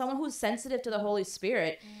someone who's sensitive to the Holy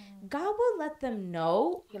Spirit, God will let them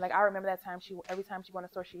know. Like, I remember that time every time she went to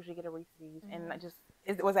the store, she usually get a Reese's, and I just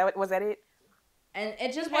was that it? And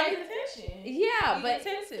it just Pay attention. Yeah, Be but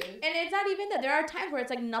attentive. and it's not even that. There are times where it's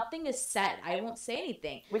like nothing is said. I won't say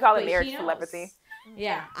anything. We call it But marriage he knows. telepathy.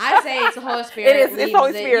 Yeah, I say it's the Holy Spirit. It is. It's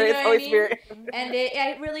Holy Spirit. It's Holy Spirit. And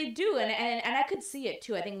I really do, and I could see it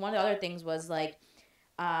too. I think one of the other things was like,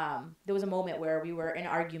 there was a moment where we were in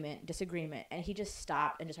argument, disagreement, and he just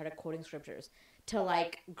stopped and just started quoting scriptures to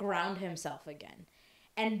like ground himself again.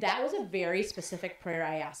 And that was a very specific prayer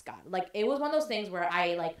I asked God. Like, it was one of those things where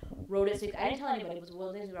I like wrote it. So I didn't tell anybody. It was one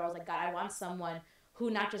of those things where I was like, God, I want someone who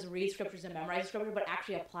not just reads scriptures and memorizes scripture, but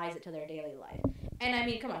actually applies it to their daily life. And I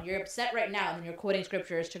mean, come on, you're upset right now, and then you're quoting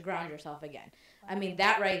scriptures to ground yourself again. I mean,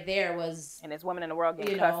 that right there was. And this woman in the world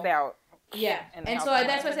getting cussed out. Yeah, and so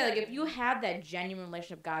that's why I say, like, if you have that genuine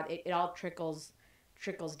relationship with God, it all trickles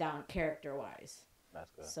down character wise.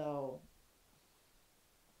 That's good. So.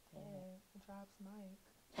 Drops mic.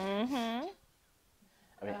 Mm-hmm.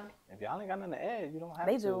 I mean, if y'all ain't got nothing to add, you don't have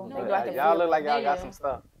They to. do. But They do have to y'all feel look it. like y'all They got do. some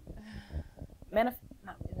stuff.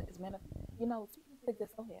 Take this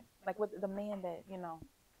over here. Like with the man that,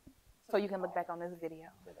 so you can look back on this video.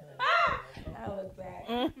 I look back.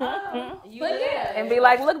 Mm-hmm. But yeah. And be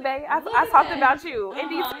like, look, babe, I talked about you in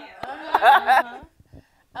detail.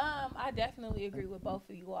 I definitely agree with both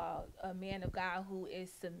of you all. A man of God who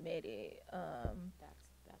is submitted.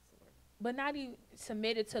 That's the word. But not even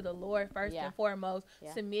submitted to the Lord first and foremost.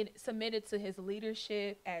 Yeah. Submitted to his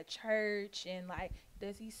leadership at church, and like,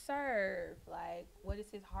 does he serve? Like, what does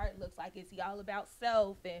his heart looks like? Is he all about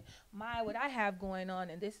self and what I have going on,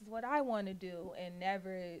 and this is what I want to do, and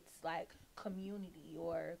never it's like community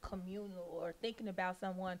or communal or thinking about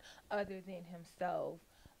someone other than himself.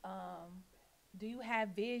 Do you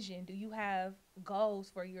have vision? Do you have goals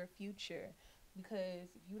for your future? Because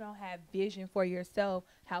if you don't have vision for yourself,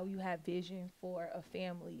 how you have vision for a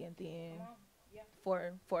family, and then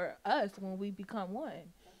for us when we become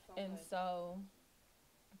one. So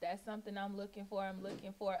that's something I'm looking for. I'm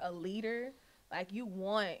looking for a leader. Like, you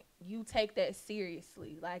take that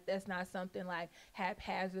seriously. Like, that's not something like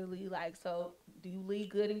haphazardly. Like, so do you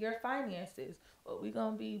lead good in your finances? Or we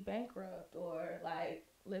gonna be bankrupt, or like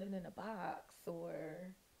living in a box, or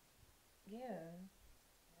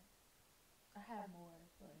I have more,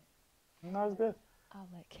 but No, it's good. I'll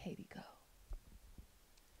let Katie go.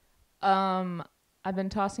 I've been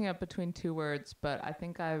tossing up between two words, but I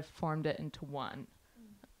think I've formed it into one.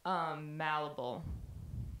 Malleable.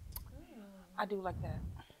 I do like that.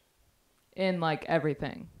 In like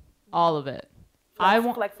everything. All of it.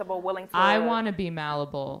 Flexible, willing to. I want to be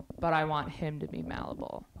malleable, but I want him to be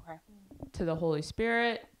malleable. Okay. To the Holy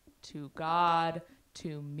Spirit, to God,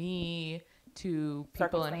 to me, to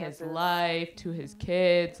people in his life, to his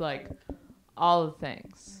kids, like all the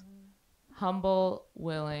things. Humble,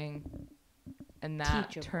 willing, and that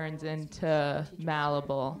Teachable. turns into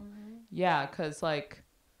malleable. Yeah, because like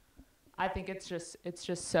I think it's just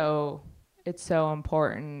so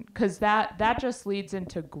important, because that just leads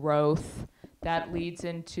into growth, that leads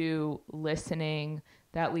into listening,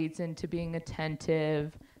 that leads into being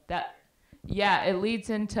attentive, it leads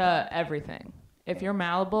into everything. If you're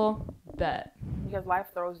malleable, bet. Because life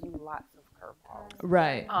throws you lots of curveballs.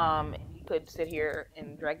 Right. You could sit here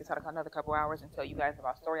and drag this out another couple hours and tell you guys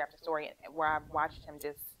about story after story where I've watched him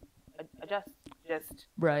just adjust.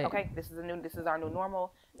 Right. Okay, this is our new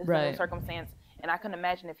normal. This is Right. a new circumstance. And I couldn't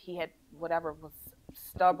imagine if he had whatever was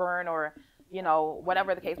stubborn or,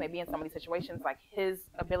 whatever the case may be in some of these situations, like his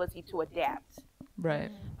ability to adapt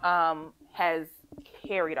Right. has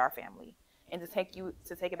carried our family. And to take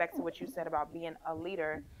it back to what you said about being a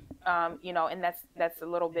leader, and that's a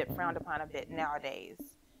little bit frowned upon a bit nowadays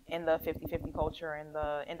in the 50-50 culture and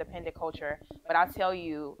the independent culture. But I'll tell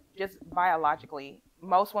you, just biologically,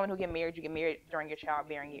 most women who get married, you get married during your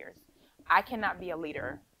childbearing years. I cannot be a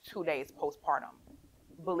leader 2 days postpartum,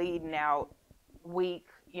 bleeding out, weak,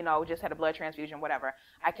 you know, just had a blood transfusion, whatever.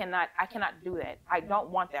 I cannot do that. I don't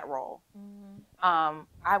want that role.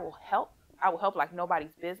 I will help. I will help like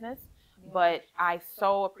nobody's business, but I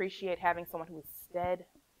so appreciate having someone who is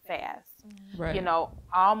steadfast. Right. You know,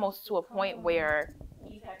 almost to a point where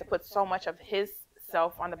he's had to put so much of his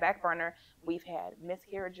self on the back burner. We've had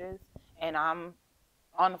miscarriages, and I'm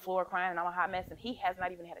on the floor crying, and I'm a hot mess, and he has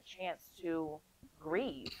not even had a chance to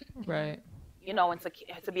grieve. Right. You know, and to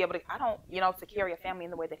be able to, to carry a family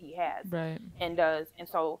in the way that he has. Right. And does. And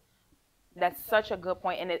so that's such a good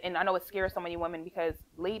point. And I know it scares so many women because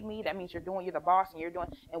lead me, that means you're the boss and you're doing,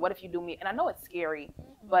 and what if you do me? And I know it's scary,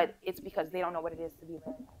 but it's because they don't know what it is to be led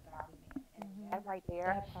by a godly man. And that right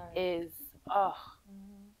there is,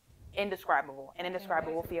 indescribable, an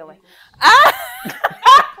indescribable feeling.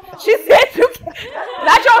 She said,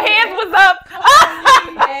 not your hands was up.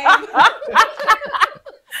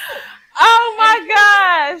 Oh my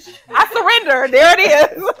gosh! I surrender. There it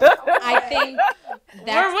is. I think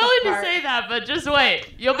we're willing to say that, but just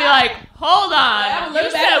wait. You'll be like, hold on.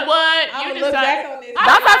 You said what? You decided.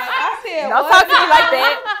 Don't talk to me like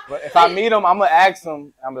that. But if I meet him, I'm gonna ask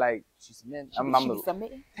him. I'm like, she's submitting. I'm gonna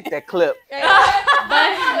take that clip.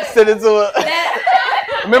 Send it to her.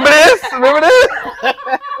 Remember this?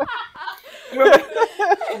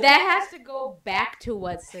 That has to go back to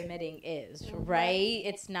what submitting is, right?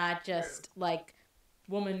 It's not just like,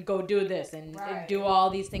 woman, go do this and do all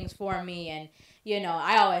these things for me. And, you know,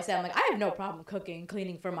 I always say, I'm like, I have no problem cooking,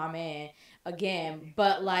 cleaning for my man again.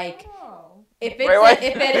 But, like, if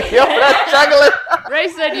it's... Yo, that's struggling. Ray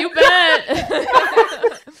said, you bet.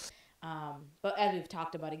 But as we've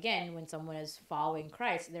talked about again, when someone is following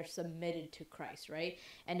Christ, they're submitted to Christ, right?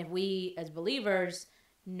 And if we, as believers,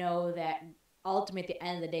 know that ultimately, at the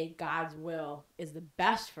end of the day, God's will is the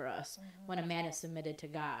best for us. When a man is submitted to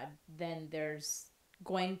God, then there's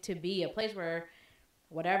going to be a place where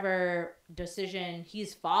whatever decision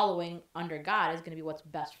he's following under God is going to be what's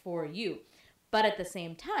best for you. But at the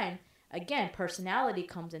same time, again, personality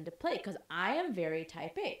comes into play because I am very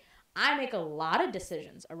type A. I make a lot of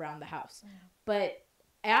decisions around the house. But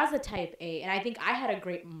as a type A, and I think I had a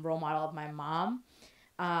great role model of my mom,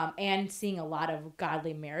 and seeing a lot of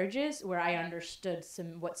godly marriages where I understood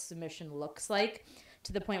what submission looks like,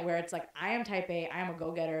 to the point where it's like, I am type A, I am a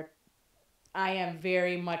go-getter, I am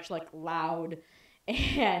very much like loud,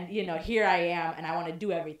 and, you know, here I am, and I want to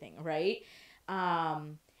do everything, right?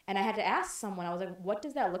 And I had to ask someone, I was like, what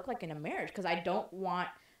does that look like in a marriage? Because I don't want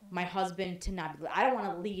my husband to not be, I don't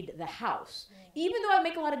want to lead the house, even though I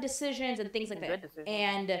make a lot of decisions and things like that.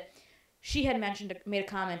 And she had made a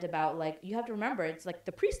comment about, like, you have to remember, it's like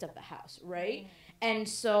the priest of the house, right? And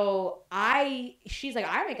so she's like,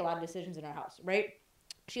 I make a lot of decisions in our house, right?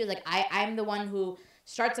 She was like, I'm the one who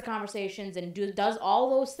starts the conversations and does all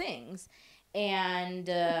those things. And,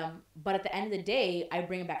 but at the end of the day, I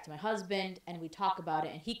bring it back to my husband and we talk about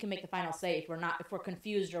it and he can make the final say if we're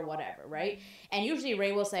confused or whatever, right? And usually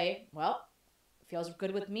Ray will say, well, feels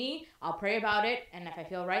good with me, I'll pray about it. And if I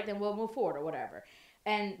feel right, then we'll move forward or whatever.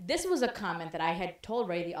 And this was a comment that I had told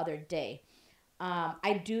Ray the other day.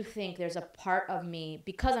 I do think there's a part of me,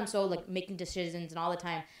 because I'm so like making decisions and all the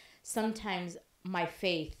time, sometimes my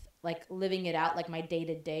faith, like living it out, like my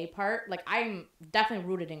day-to-day part, like I'm definitely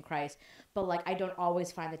rooted in Christ, but like I don't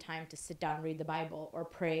always find the time to sit down and read the Bible or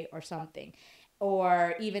pray or something.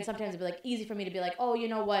 Or even sometimes it'd be like easy for me to be like, oh, you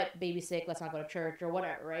know what, baby's sick, let's not go to church or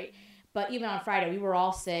whatever, right? But even on Friday, we were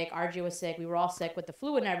all sick. RJ was sick. We were all sick with the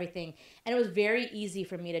flu and everything. And it was very easy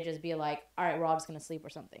for me to just be like, all right, we're all just going to sleep or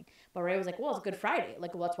something. But Ray was like, well, it's Good Friday.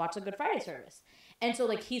 Like, let's watch the Good Friday service. And so,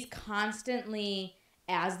 like, he's constantly,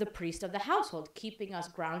 as the priest of the household, keeping us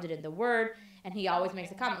grounded in the word. And he always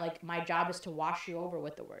makes a comment, like, my job is to wash you over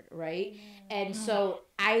with the word, right? And so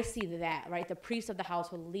I see that, right? The priest of the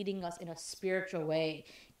household leading us in a spiritual way,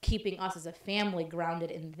 keeping us as a family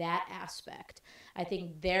grounded in that aspect. I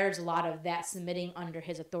think there's a lot of that submitting under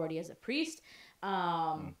his authority as a priest,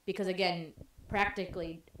 because again,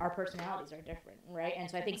 practically our personalities are different, right?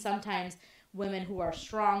 And so I think sometimes women who are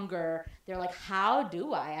stronger, they're like, how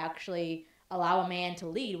do I actually allow a man to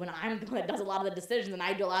lead when I'm the one that does a lot of the decisions and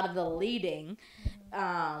I do a lot of the leading?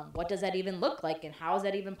 What does that even look like, and how is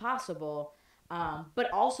that even possible?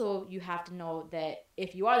 But also you have to know that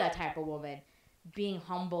if you are that type of woman, being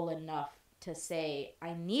humble enough to say,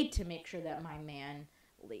 I need to make sure that my man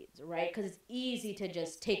leads, right? Because it's easy to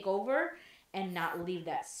just take over and not leave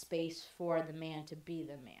that space for the man to be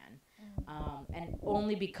the man. And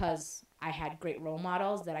only because I had great role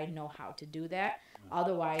models that I know how to do that.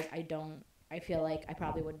 Otherwise, I feel like I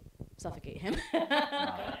probably would suffocate him.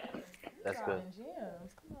 That's good.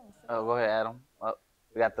 Oh, go ahead, Adam. Oh,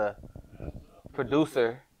 we got the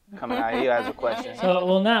producer coming out here has a question. So,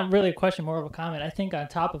 well, not really a question, more of a comment. I think on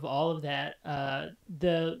top of all of that,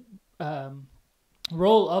 the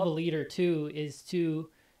role of a leader too is to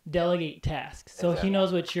delegate tasks. So he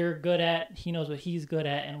knows what you're good at, he knows what he's good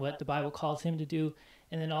at, and what the Bible calls him to do,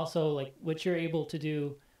 and then also like what you're able to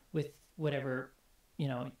do with whatever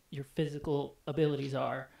your physical abilities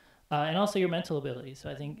are, and also your mental abilities. So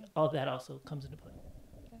I think all of that also comes into play.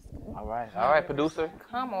 All right, producer.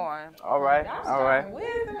 Come on. All right.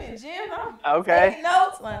 Wisdom and gems. Okay. Taking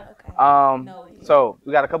notes. Okay. So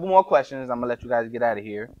we got a couple more questions. I'm gonna let you guys get out of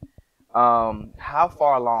here. How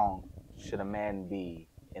far along should a man be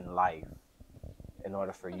in life in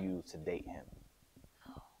order for you to date him?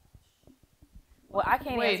 Well, I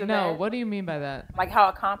can't Wait, answer no. that. What do you mean by that? Like how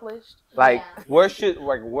accomplished? Like where should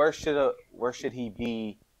he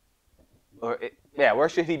be? Where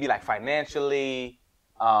should he be like financially?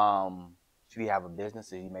 Should he have a business?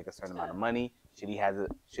 Should he make a certain amount of money? Should he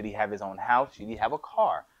have his own house? Should he have a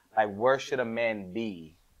car? Like where should a man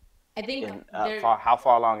be? I think how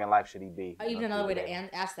far along in life should he be? Even another way to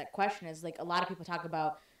ask that question is like a lot of people talk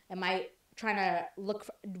about, am I trying to look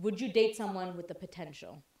for, would you date someone with the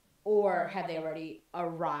potential, or have they already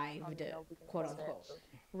arrived, quote unquote,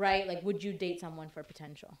 right? Like, would you date someone for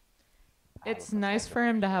potential? It's nice for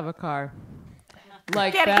him to have a car.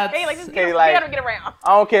 Like Get that's get around.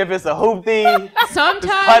 I don't care if it's a hoopty.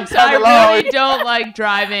 sometimes I really don't like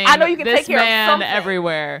driving I know you can this take care of man something.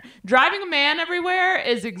 everywhere. Driving a man everywhere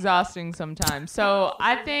is exhausting sometimes. So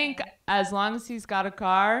I think as long as he's got a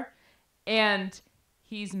car and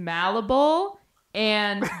he's malleable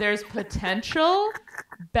and there's potential,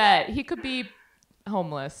 bet he could be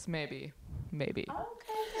homeless, maybe.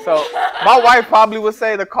 So my wife probably would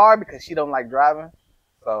say the car because she don't like driving.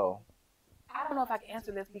 So I don't know if I can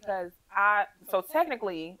answer this because so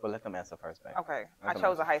technically. Well, let them answer first, babe. Okay, I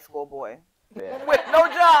chose a high school boy Yeah. with no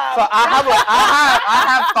job. So I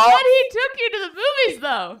have thoughts. But he took you to the movies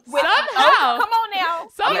though. Somehow. Come on now.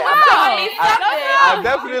 Somehow. I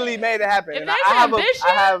definitely made it happen. If And there's I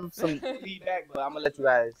have some feedback, but I'm gonna let you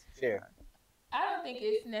guys share. I don't think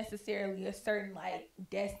it's necessarily a certain like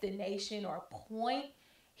destination or point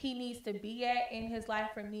he needs to be at in his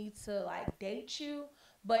life for me to like date you.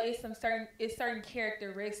 But it's certain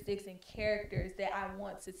characteristics and characters that I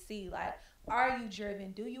want to see. Like, are you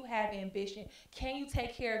driven? Do you have ambition? Can you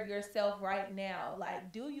take care of yourself right now?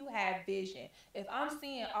 Like, do you have vision? If I'm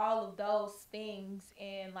seeing all of those things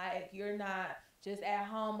and like you're not just at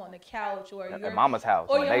home on the couch or you're at mama's house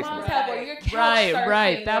or in the your basement. mom's house or you're couch surfing,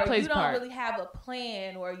 Right. That or plays you don't part. really have a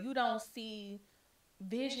plan or you don't see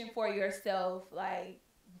vision for yourself, like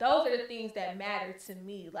those are the things that matter to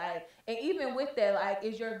me. Like, and even with that, like,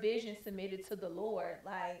 is your vision submitted to the Lord?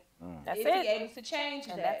 Like, is he able to change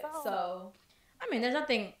that? So, I mean, there's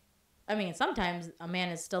nothing. I mean, sometimes a man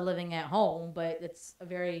is still living at home, but it's a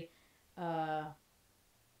very,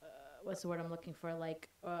 what's the word I'm looking for? Like,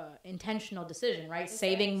 intentional decision, right?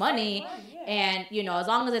 Saving money, and as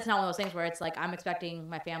long as it's not one of those things where it's like I'm expecting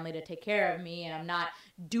my family to take care of me and I'm not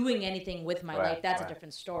doing anything with my life. That's a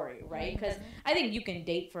different story, right? Because I think you can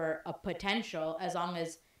date for a potential as long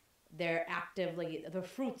as they're actively the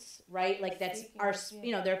fruits, right? Like that's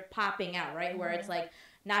they're popping out, right? Where it's like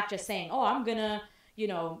not just saying, oh, I'm gonna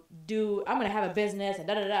have a business and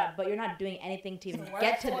but you're not doing anything to even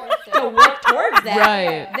get to work towards that.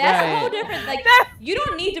 Right. That's a whole different, like, you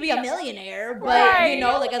don't need to be a millionaire, but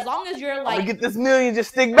like as long as you're like, get this million,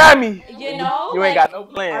 just stick by me. You ain't got no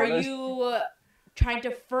plan. Are you trying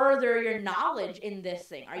to further your knowledge in this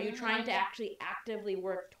thing? Are you trying to actually actively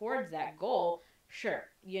work towards that goal? Sure.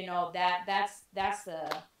 That's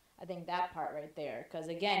I think that part right there. Because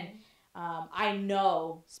again, I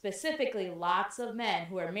know specifically lots of men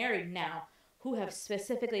who are married now who have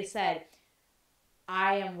specifically said,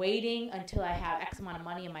 I am waiting until I have X amount of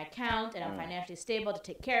money in my account and I'm financially stable to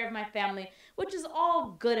take care of my family, which is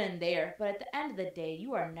all good and there. But at the end of the day,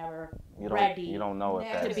 you are never ready you don't know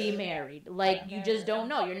to be married. Like, you just don't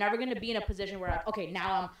know. You're never going to be in a position where, okay,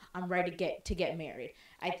 now I'm ready to get married.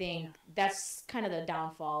 I think that's kind of the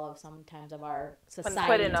downfall of sometimes of our society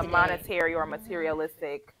Put in a today. monetary or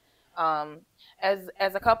materialistic. As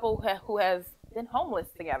a couple who has been homeless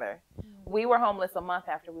together, we were homeless a month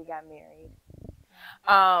after we got married.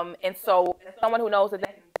 And so as someone who knows that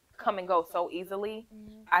can come and go so easily,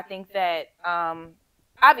 I think that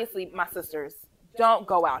obviously my sisters don't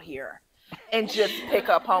go out here and just pick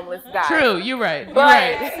up homeless guys. True, you're right.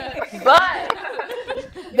 But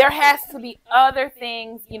there has to be other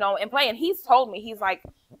things, in play. And he's told me, he's like,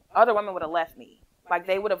 other women would have left me. Like,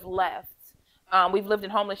 they would have left. We've lived in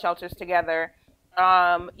homeless shelters together.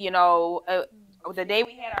 The day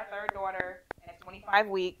we had our third daughter, as 25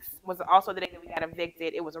 weeks was also the day that we got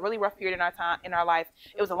evicted. It was a really rough period in our life.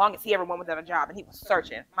 It was the longest he ever went without a job, and he was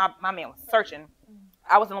searching. My man was searching.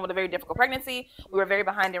 I was dealing with a very difficult pregnancy. We were very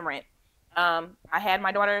behind in rent. I had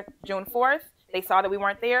my daughter June 4th. They saw that we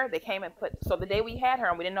weren't there. They came and so the day we had her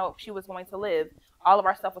and we didn't know if she was going to live, all of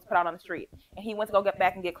our stuff was put out on the street. And he went to go get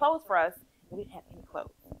back and get clothes for us. And we didn't have any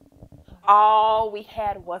clothes. All we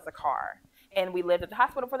had was a car. And we lived at the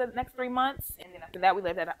hospital for the next 3 months. And then after that, we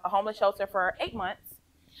lived at a homeless shelter for 8 months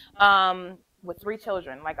with 3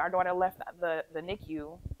 children. Like, our daughter left the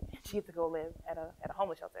NICU. She had to go live at a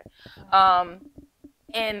homeless shelter.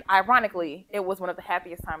 And ironically, it was one of the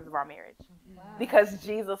happiest times of our marriage because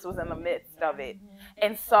Jesus was in the midst of it.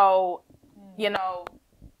 And so, you know,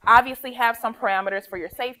 obviously have some parameters for your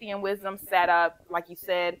safety and wisdom set up. Like you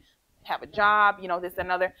said, have a job, you know, this and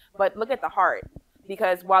another. But look at the heart,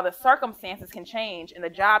 because while the circumstances can change and the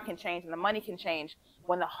job can change and the money can change,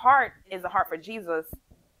 when the heart is the heart for Jesus,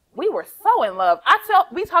 we were so in love.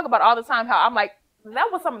 We talk about all the time how I'm like, that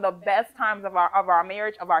was some of the best times of our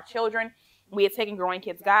marriage, of our children. We had taken Growing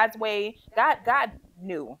Kids God's Way. God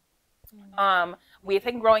knew. We had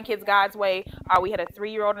taken Growing Kids God's Way. We had a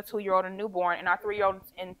 3-year-old, a 2-year-old, and a newborn, and our 3-year-old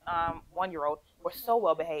and 1-year-old were so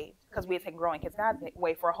well behaved because we had taken Growing Kids God's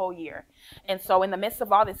Way for a whole year. And so in the midst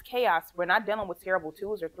of all this chaos, we're not dealing with terrible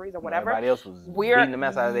 2s or 3s or whatever. Everybody else was beating the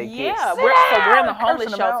mess out of their kids. Yeah, we're in the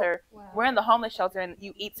homeless shelter. Wow. We're in the homeless shelter, and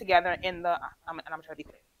you eat together in the. I'm gonna try to be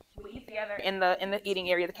quick. We eat together in the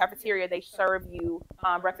eating area, the cafeteria. They serve you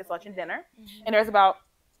breakfast, lunch, and dinner. And there's about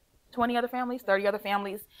 20 other families, 30 other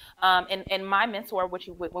families. And my mentor, when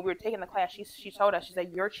we were taking the class, she told us, she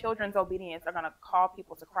said, your children's obedience are going to call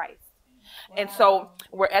people to Christ. Wow. And so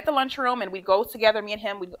we're at the lunchroom, and we go together, me and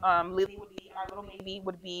him. Lily would be, our little baby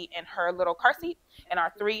would be in her little car seat, and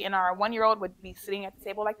our 1-year-old would be sitting at the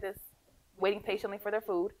table like this, waiting patiently for their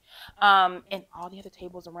food. And all the other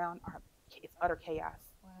tables around it's utter chaos.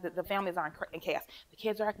 The families are in chaos. The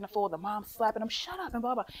kids are acting a fool. The mom's slapping them. Shut up and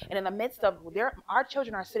blah, blah. And in the midst of our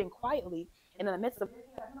children are sitting quietly. And in the midst of,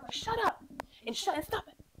 shut up and stop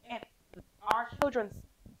it. And our children's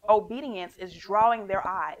obedience is drawing their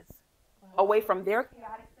eyes away from their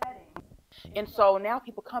chaotic settings. And so now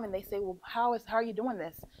people come and they say, well, how are you doing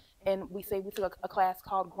this? And we say we took a class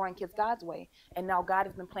called Growing Kids God's Way. And now God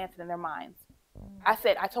has been planted in their minds. I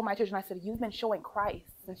told my children, I said, you've been showing Christ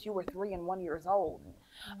since you were 3 and 1 years old.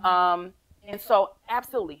 And so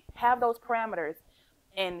absolutely have those parameters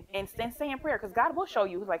and stay in prayer, because God will show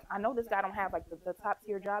you, like, I know this guy don't have like the top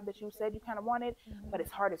tier job that you said you kind of wanted, but his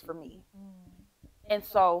heart is for me. And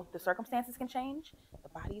so the circumstances can change, the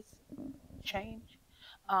bodies change,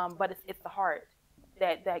 but it's the heart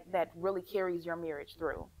that really carries your marriage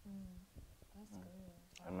through.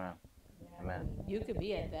 Amen. Amen. You could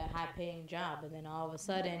be at that high-paying job, and then all of a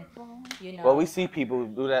sudden, you know. Well, we see people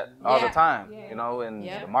do that all the time, you know, and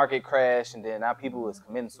the market crash, and then now people is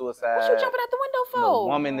committing suicide. What you jumping out the window for? The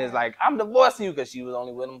woman is like, I'm divorcing you because she was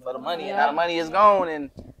only with him for the money, and now the money is gone, and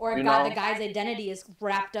or you God, know, the guy's identity is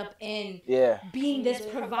wrapped up in being this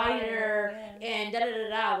provider and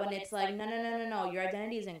da-da-da-da, when it's like, no, your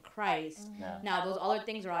identity is in Christ. Now, those other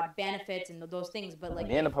things are benefits and those things, but like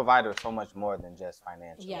being a provider is so much more than just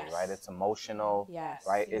financially, right? It's emotional,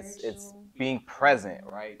 right? It's being present,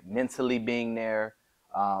 right? Mentally being there.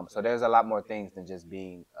 So there's a lot more things than just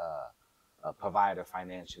being a provider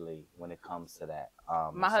financially when it comes to that.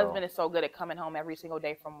 My husband is so good at coming home every single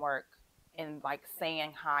day from work and like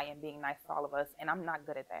saying hi and being nice to all of us, and I'm not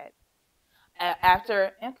good at that.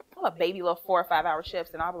 After a baby little 4 or 5 hour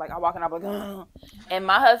shifts, and I walk in, I'll be like, ugh. And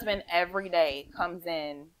my husband every day comes in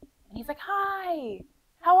and he's like, hi,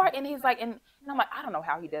 how are you? And he's like, and I'm like, I don't know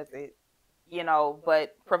how he does it, you know,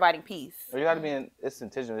 but providing peace. Well, you got to be it's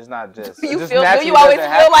intentional. It's not just. Do you always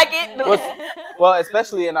feel like it? Well,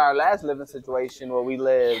 especially in our last living situation where we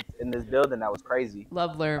lived in this building that was crazy.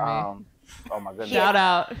 Love Laramie. Oh my goodness. Shout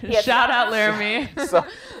out Laramie. So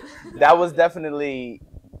that was definitely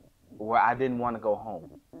where I didn't want to go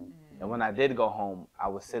home. And when I did go home, I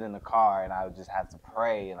would sit in the car and I would just have to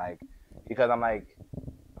pray, like, because I'm like,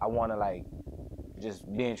 I want to like just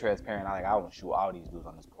being transparent. I want to shoot all these dudes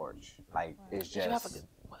on this porch. Like, it's just.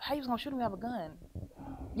 How you was gonna shoot him and have a gun?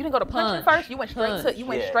 You didn't go to punching first. You went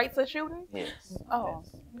straight to shooting. Yes. Oh.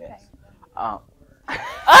 Yes. Okay.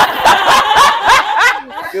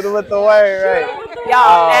 Shoot him with the word, right?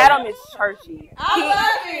 Y'all, Adam is churchy.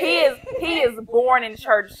 He is born in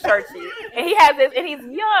churchy, and he has this, and he's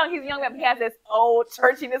young, but he has this old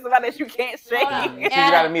churchiness about it you can't shake. You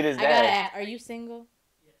gotta meet his dad. Ask, are you single?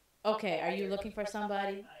 Okay, are you looking for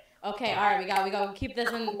somebody? Okay, all right, we got keep this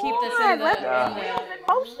in the.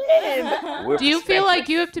 Hold shit. Do you feel like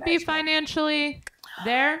you have to be financially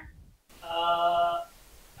there? I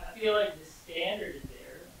feel like the standard is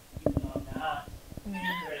there, even though I'm not.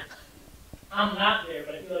 I'm not there,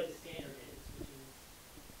 but I feel like the standard is, which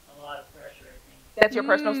is a lot of pressure, I think. That's your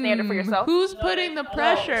personal standard for yourself? Who's putting the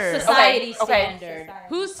pressure? Society Okay. standard.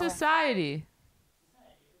 Who's society?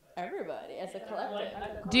 Everybody as a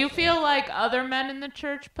collective. Do you feel like other men in the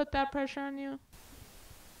church put that pressure on you?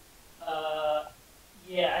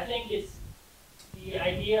 Yeah, I think it's the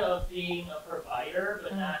idea of being a provider,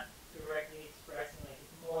 but not directly expressing like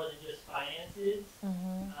it's more than just finances,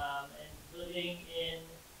 and living in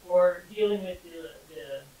or dealing with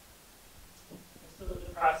the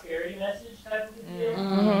prosperity message type of a deal.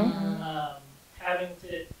 Having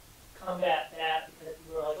to combat that because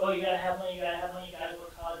people are like, oh, you gotta have money, you gotta go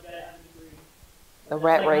to college, you gotta have a degree. The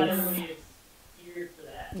rat race. Not everybody is geared for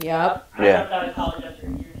that. Yep. I dropped out of college after a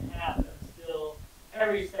year and a half, and I'm still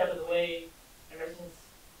every step of the way, ever since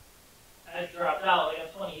I dropped out, like I'm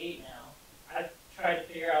 28 now, I've tried to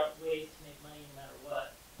figure out ways to make money no matter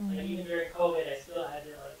what. Like even during COVID, I still had to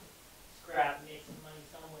like scrap and make some money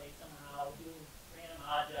some way, somehow, do random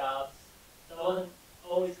odd jobs. So I wasn't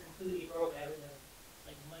always completely broke. I didn't have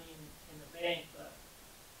like money in the bank, but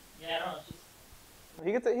yeah, I don't know, it's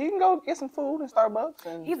just He can go get some food in Starbucks.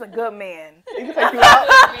 And He's a good man. he can take you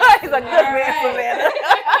out. He's a good man, Savannah.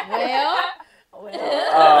 Well.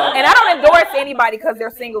 And I don't endorse anybody because they're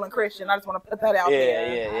single and Christian. I just want to put that out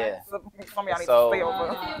there. Yeah. Some of y'all need So- to stay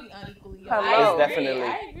over. It's definitely,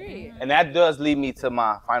 I agree. and that does lead me to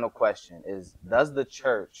my final question: is does the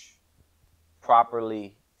church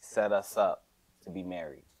properly set us up to be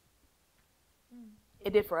married?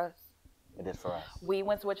 It did for us. It did for us. We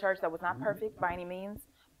went to a church that was not perfect by any means,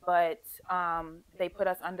 but they put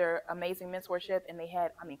us under amazing mentorship, and they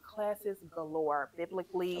had, classes galore,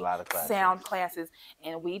 biblically A lot of classes. sound classes,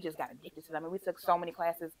 and we just got addicted to them. And we took so many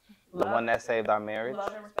classes. The one that saved our marriage.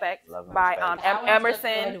 Love and Respect Love and by Respect. That one's a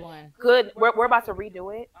Emerson. good one. Good. We're about to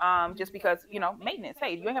redo it, just because maintenance.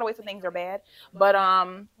 Hey, you ain't gotta wait till things are bad. But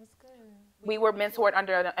we were mentored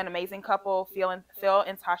under an amazing couple, Phil and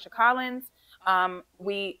Tasha Collins.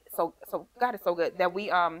 So God is so good that we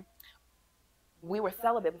were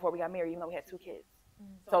celibate before we got married, even though we had 2 kids.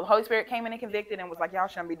 So the Holy Spirit came in and convicted and was like, y'all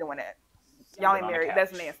shouldn't be doing that. Y'all ain't married.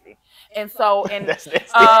 That's nasty. And so, That's nasty.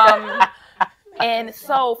 and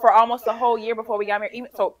so for almost a whole year before we got married,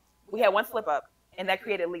 so we had one slip up, and that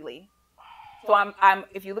created Lily. So I'm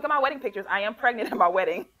if you look at my wedding pictures, I am pregnant at my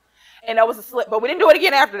wedding, and that was a slip, but we didn't do it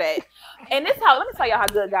again after that. And let me tell y'all how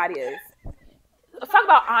good God is. Let's talk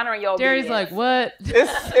about honoring your Darry's obedience. like, what?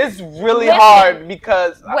 It's really hard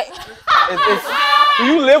because Wait. when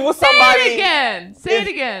you live with somebody. Say it again. Say it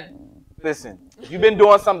again. Listen, if you've been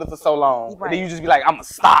doing something for so long, Right. then you just be like, I'm gonna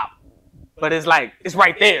stop. But it's like it's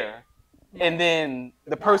right there, and then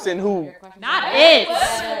the person who Not it.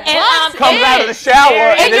 And comes out of the shower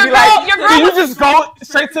and they your be girl- like, your girl "Can you was- just go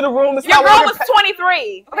straight to the room and your stop girl working?" was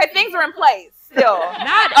 23. Okay, things are in place still.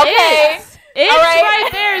 Not Okay. it. It's All right. right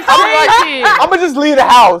there. It's I'm crazy. I'm gonna just leave the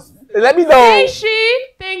house. Let me know. Hey, she.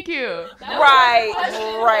 Thank you. Right.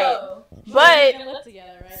 But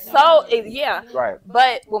so yeah. Right.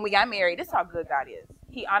 But when we got married, this is how good God is.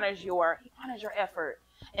 He honors your effort.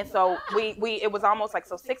 And so it was almost like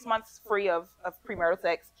 6 months free of premarital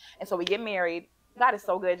sex. And so we get married. God is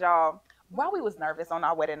so good, y'all. While we was nervous on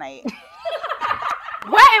our wedding night.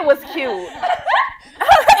 It was cute. It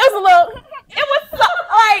was a little. It was so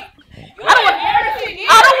like. I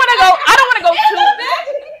don't want to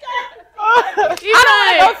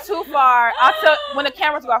go too far. When the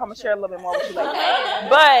cameras go off, I'm gonna share a little bit more with you later.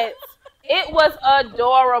 But it was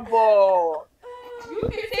adorable. You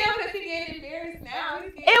can tell because he getting embarrassed now.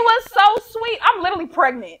 It was so sweet. I'm literally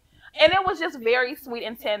pregnant, and it was just very sweet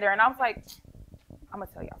and tender. And I was like, I'm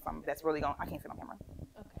gonna tell y'all something that's really I can't say on camera.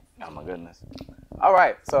 Oh my goodness. All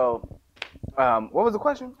right. So, what was the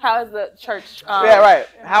question? How is the church? Yeah. Right.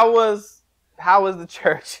 How is the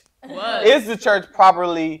church? What? Is the church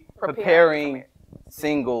properly preparing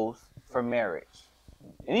singles for marriage?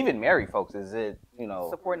 And even married folks, is it,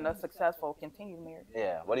 Supporting a successful continued marriage.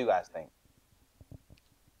 Yeah. What do you guys think?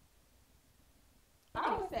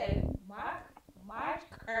 I would say my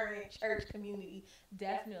current church community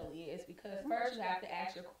definitely is, because first you have to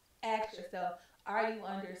ask yourself, are you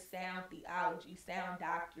under sound theology, sound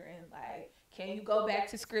doctrine? Like, can you go back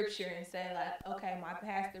to scripture and say, like, okay, my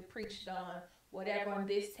pastor preached on whatever on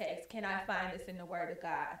this text. Can I find this in the Word of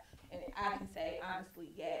God? And I can say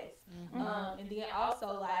honestly, yes. And then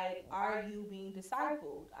also, like, are you being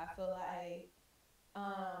discipled? I feel like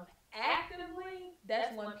Actively,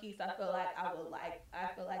 that's one piece I feel like I would like.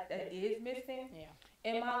 I feel like that is missing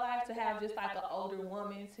in my life, to have just like an older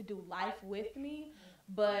woman to do life with me.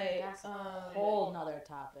 But That's a whole nother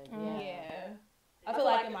topic. yeah. I feel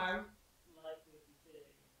like in my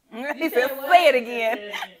He said, say it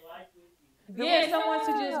again. someone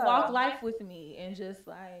to just walk life with me and just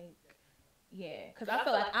like, because I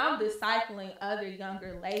feel like I'm discipling other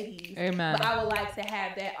younger ladies. Amen. But I would like to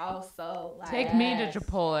have that also. Like, Take me to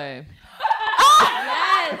Chipotle.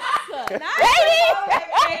 Yes.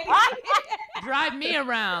 Drive me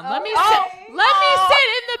around. Let me sit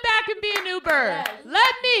in the back and be an Uber.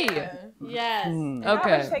 Let me. Yes.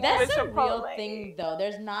 Okay. That's a real thing, though.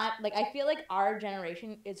 There's not, like, I feel like our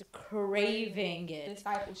generation is craving it.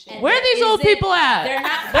 Discipleship. Where are these old people at? They're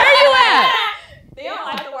not. Where are you at? They don't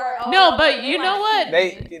like the word. No, but you know what?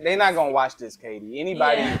 They not gonna watch this, Katie.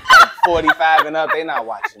 Anybody like 45 and up, they not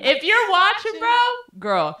watching. If you're watching,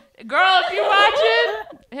 girl, if you're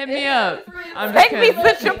watching, hit me up. I'm just Take me kidding. to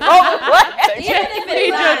Chipotle. Even if Me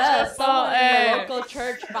it's to not someone in Chipotle. your local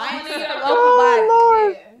church buying you a local local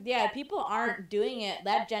Bible. Yeah, people aren't doing it.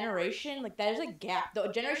 That generation, like, there's a gap. The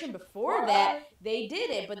generation before that, they did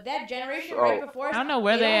it, but that generation right before us, I don't know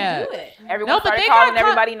where they don't at. do it. Everyone No, but started they calling got caught-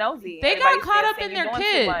 everybody nosy. They Everybody got caught said, up in "You're their doing too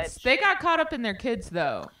kids. much." They got caught up in their kids,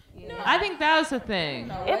 though. I think that was the thing.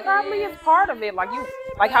 It probably is part of it.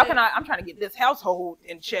 How can I'm trying to get this household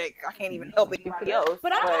in check. I can't even help anybody else.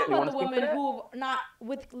 But I'm talking about wanna the speak to women that? who not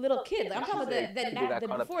with little kids. Like, I'm talking about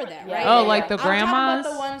the before that, right? Oh, like the I'm talking grandmas?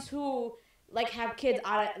 about the ones who like have kids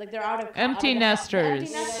out of, like, they're out of Empty out of nesters.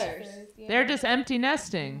 Empty nesters. They're just empty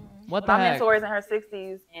nesting. What the My heck? mentor is in her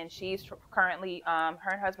 60s, and she's currently, her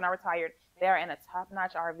and husband are retired. They are in a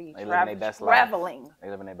top-notch RV, They living their best life. traveling. They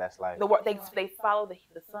living their best life. They follow the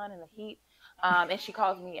sun and the heat, and she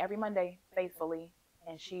calls me every Monday faithfully,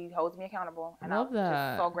 and she holds me accountable. And Love I'm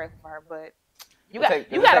that. just so grateful for her. But you It'll got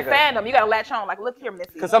take- you it'll got to take a- fandom. You got to latch on. Like, look here, Missy.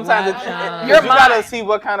 Because sometimes Wow. you gotta see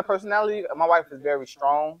what kind of personality. My wife is very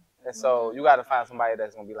strong, and so you gotta find somebody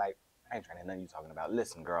that's gonna be like, I ain't trying to hear nothing you talking about.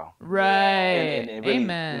 Listen, girl. Right. And really,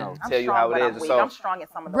 Amen. you know, I'm tell you strong, how but it I'm is. weak. So I'm strong in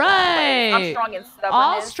some of the Right. I'm strong in stubbornness.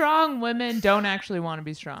 All strong women don't actually want to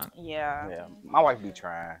be strong. Yeah. my wife be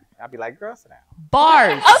trying. I'll be like, girl, sit down.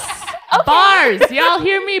 Bars. Bars. Y'all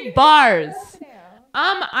hear me? Bars.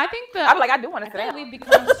 I think I'm the like, I do want to sit I think down. we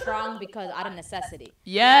become strong because out of necessity.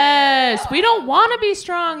 yes, we don't want to be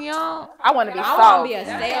strong, y'all. I want to be I want to soft. be a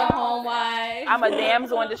stay-at-home wife. I'm a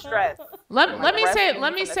damsel in distress. Let me rest say in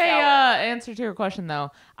from the shower. answer to your question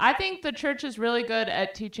though. I think the church is really good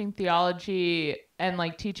at teaching theology and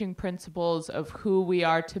like teaching principles of who we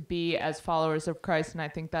are to be as followers of Christ, and I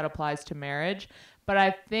think that applies to marriage. But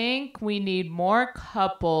I think we need more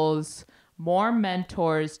couples, more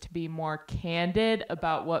mentors to be more candid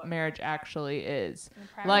about what marriage actually is.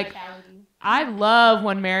 Like, I love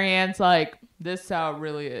when Maryann's like, this is how it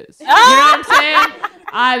really is. You know what I'm saying?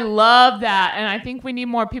 I love that. And I think we need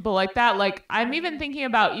more people like that. Like, I'm even thinking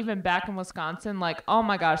about even back in Wisconsin, like, oh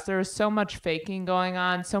my gosh, there was so much faking going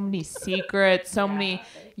on, so many secrets, so many,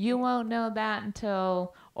 you won't know that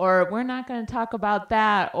until, or we're not going to talk about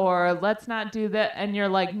that, or let's not do that. And you're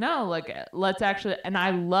like, no, like, let's actually, and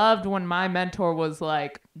I loved when my mentor was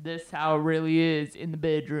like, this is how it really is in the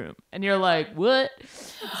bedroom. And you're like, what?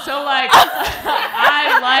 So like,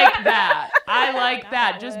 I like that. I like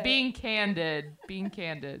that. Just being candid.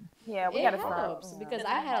 Yeah, we It got to stop. helps because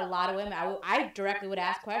I had a lot of women. I directly would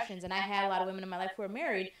ask questions, and I had a lot of women in my life who were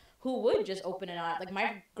married who would just open it on. Like,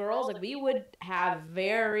 my girls, like, we would have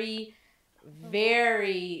very,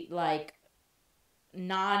 very, like,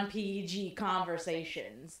 non-PG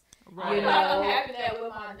conversations. Right. You know, I'm having that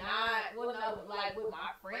with with my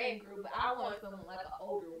friend group, but I want someone like an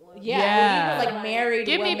older one. Yeah. even, like, married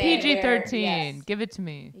Give me women PG-13. yes. Give it to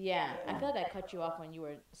me. Yeah, I feel like I cut you off when you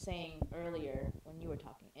were saying earlier when you were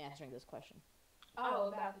answering this question. Oh,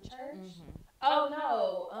 about the church? Mm-hmm. Oh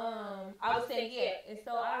no. I was saying and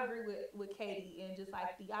so I agree with Katie and just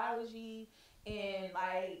like theology and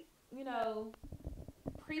like,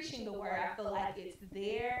 preaching the word. I feel like it's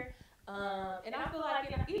there. And I feel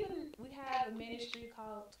like even we have a ministry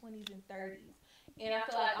called 20s and 30s. And I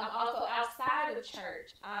feel like I'm also outside of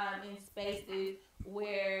church. I'm in spaces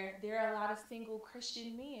where there are a lot of single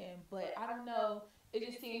Christian men, but I don't know. It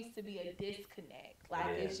just seems to be a disconnect. Like,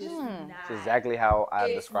 it's just not. It's exactly how I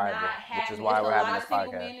It's described not it, which happening. is why It's we're a having lot this of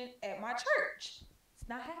single podcast. men at my church. It's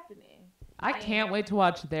not happening. I can't wait to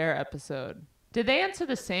watch their episode. Did they answer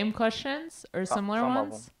the same questions or similar Some of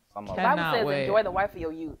ones? them. Some of The them. Bible Cannot says wait. enjoy the wife of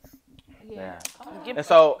your youth. Yeah. Give- And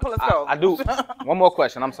so Let's go. I do one more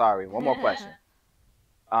question. I'm sorry. One more question.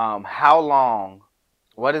 How long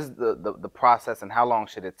what is the process and how long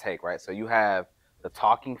should it take, right? So you have the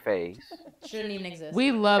talking phase. Shouldn't even exist.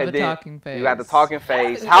 We love And a then talking phase. You got the talking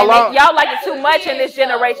phase. How And long? y'all like it too much in this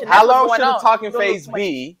generation. How That's long what's should going the on. talking A little phase too much.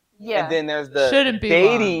 be? Yeah. And then there's the Shouldn't be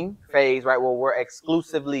dating phase, right? Where we're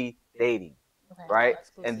exclusively dating, right?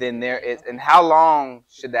 And then there is, and how long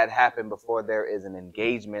should that happen before there is an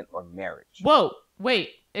engagement or marriage? Whoa,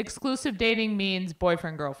 wait. Exclusive dating means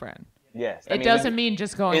boyfriend, girlfriend. Yes. It doesn't mean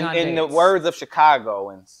just going on In dates. the words of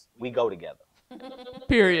Chicagoans, we go together.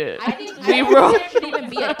 Period. I think We there should even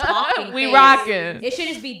be a talking We phase. rocking. It should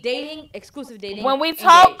just be dating, exclusive dating. When we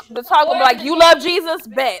talk, engaged. the talk will be like, "You love Jesus?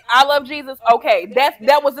 Bet. I love Jesus. Okay,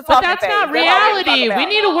 that was the But talking that's phase. not That's all we're reality. talking We about.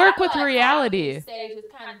 need to work with reality. Stage is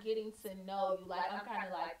kind of getting to know you. Like, I'm kind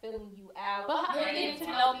of like filling you out. But you're getting to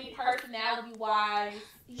know me personality wise.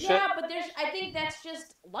 Yeah, but I think that's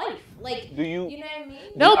just life. Like, Do you? you know what I mean?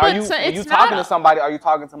 No, are but you, so- when it's you not talking a- to somebody? Are you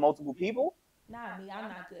talking to multiple people? Not me. I'm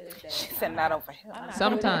not good at that. She said not over him. I'm not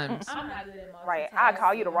Sometimes. Good at, I'm not good at multitasking. Right. I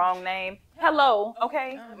call you the wrong name. Hello.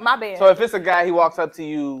 Okay. My bad. So if it's a guy, he walks up to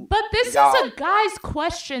you. But this y'all- is a guy's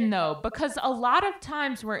question, though, because a lot of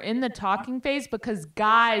times we're in the talking phase because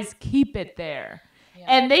guys keep it there.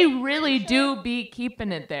 And they really do be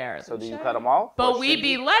keeping it there. So do you cut them off? But or we should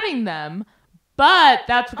be you? letting them. But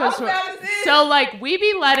that's because so like we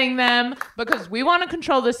be letting them because we want to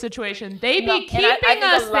control the situation. They be No, keeping and I think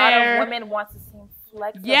us a lot there. of women want to seem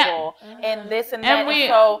flexible Yeah. and this and And that. we- And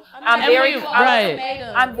so I'm and very, we- right.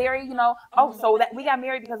 I'm very, so that we got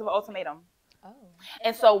married because of an ultimatum. Oh.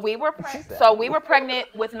 And so we were pregnant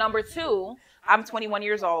with number 2. I'm 21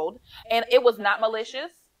 years old, and it was not malicious.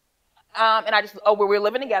 And I just we were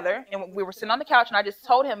living together, and we were sitting on the couch, and I just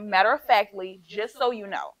told him, matter of factly, just so you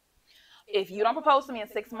know, if you don't propose to me in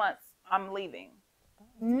 6 months, I'm leaving.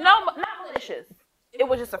 No, not malicious. It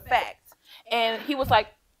was just a fact. And he was like,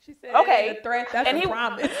 She said, okay. "It's a threat. That's And a he-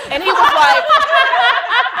 promise." and he was like,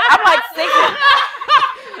 I'm like 6 months.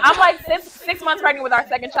 I'm like 6 months pregnant with our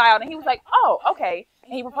second child, and he was like, oh, okay.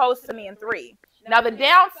 And he proposed to me in 3. Now the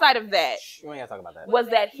downside of that You ain't gotta talk about that. was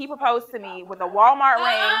that he proposed to me with a Walmart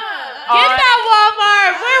ring. Get that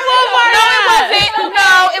Walmart. Where Walmart at?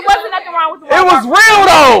 No, it wasn't nothing wrong with the It Walmart. was real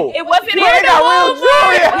though. It wasn't You even ain't got real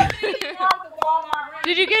jewelry.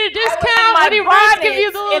 Did you get a my discount? What do you Ross give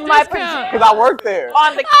you the bonnets little in my discount? Cause I worked there.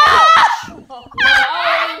 on the couch.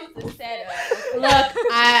 The setup. Look,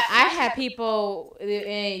 I had people,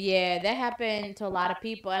 yeah, that happened to a lot of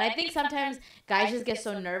people. And I think sometimes guys just get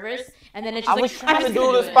so nervous, and then it's just I was like, trying to I'm do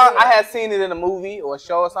gonna the do it. spot. I had seen it in a movie or a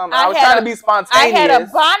show or something. I was had trying a- to be I spontaneous. had a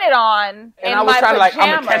bonnet on and and I was my trying to like, I'm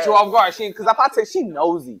pajamas. gonna catch you off guard. Because if I take, she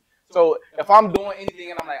nosy. So if I'm doing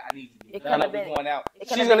anything and I'm like, I need to be It done, could've like we been- going out. it She's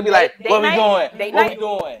could've gonna been be like, date what we night? doing? Date What night? we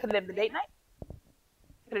doing? Could it have been date night?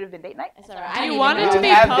 Could it have been date night? That's all right. I Do didn't you even want it know. to be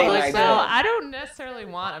have date public nights though? then. I don't necessarily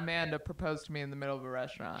want a man to propose to me in the middle of a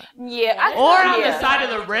restaurant. Yeah. Or on yeah. the side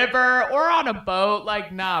of the river, or on a boat.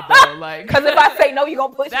 Like, nah, bro. Like, Because if I say no, you're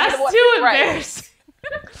going to push that's me to too Right. embarrassing.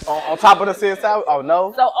 On top of the CSI? Oh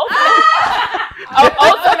no. So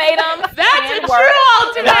ultimatum. That's a and true work.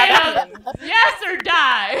 ultimatum. Yes or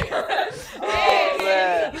die. Oh,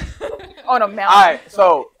 man. On a mountain. All right.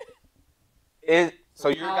 So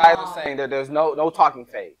you guys are saying that there's no talking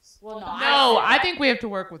phase. Well, no, No, I think we have to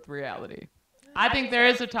work with reality. I think there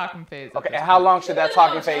is a talking phase. at Okay. this And how point. long should that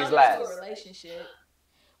talking phase last? Relationship.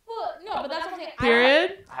 Well, no, but that's what I'm saying.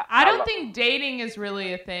 Period. I How don't long? think dating is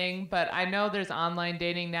really a thing, but I know there's online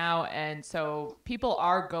dating now, and so people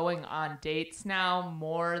are going on dates now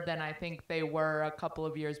more than I think they were a couple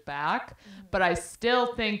of years back. But I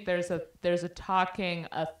still think there's a talking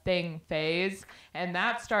a thing phase, and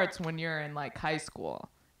that starts when you're in like high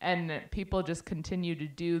school, and people just continue to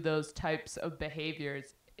do those types of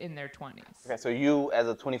behaviors in their 20s. Okay. So you, as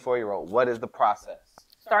a 24-year-old, what is the process?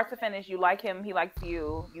 Start to finish, you like him, he likes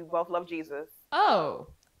you. You both love Jesus. Oh,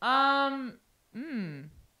 From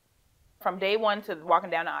day one to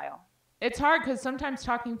walking down the aisle. It's hard because sometimes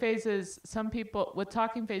talking phases,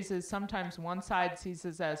 sometimes one side sees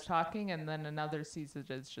it as talking and then another sees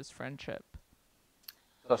it as just friendship.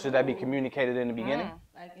 So should that be communicated in the beginning?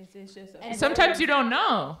 Like, it's just a And Sometimes you don't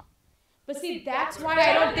know. But see, that's why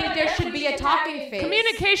I don't think there should be a talking phase.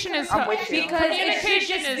 Communication is I'm with you. Because it should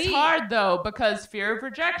communication just is be hard though because fear of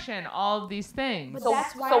rejection, all of these things. But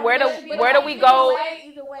that's why So where there should be do we talking go?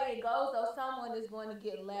 Either way it goes, though, someone is going to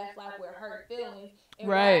get left like with hurt feelings. And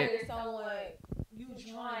Right. rather someone you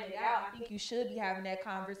drawing it out, I think you should be having that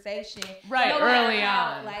conversation Right, no matter early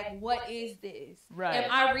how, on. Like, what is this? Right.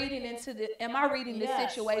 Am I reading into this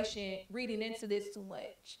Yes. situation? Reading into this too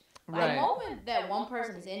much? The Right. moment that one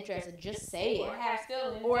person is interested, just say Or it. has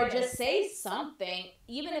feelings? Or just say something,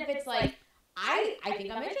 even if it's like, I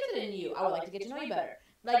think I'm interested in you. I would like to get to know you better.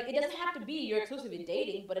 Like, it doesn't have to be you're exclusively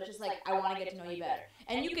dating, but it's just like, I want to get to know you better.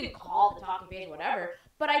 And you can call the talking phase, whatever,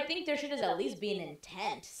 but I think there should at least be an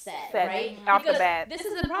intent set, right? Off the Because bat. this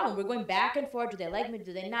is the problem. We're going back and forth. Do they like me?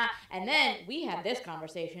 Do they not? And then we have this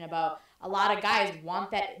conversation about a lot of guys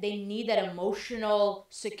want that. They need that emotional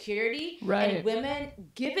security. Right. And women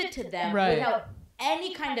give it to them Right. without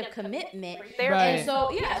any kind of commitment. Right. And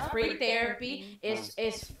so, yeah, it's free therapy.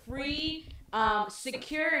 It's free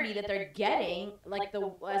security that they're getting, like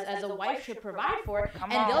as a wife should provide for,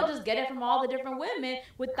 and they'll just get it from all the different women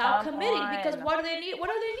without committing, because what do they need? What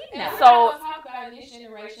do they need now? So talk about in this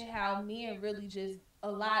generation how men really just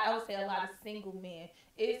I would say a lot of single men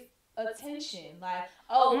is attention. Like,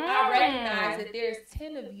 I recognize that there's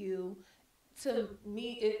 10 of you to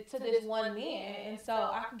me, to this one man, and so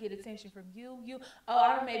I can get attention from you.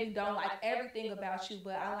 I maybe don't like everything about you,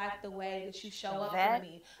 but I like the way that you show up for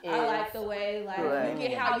me. I like the way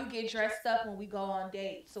how you get dressed up when we go on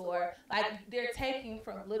dates, or like they're taking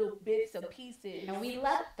from little bits and pieces, And we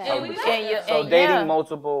let them. So dating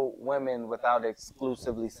multiple women without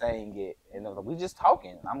exclusively saying it, we just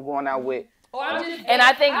talking. I'm going out with. And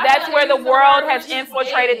I think that's where the world has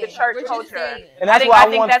infiltrated the church culture. And that's I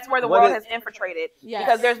think that's where the world has infiltrated,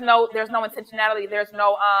 because there's no intentionality, there's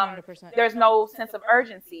no sense of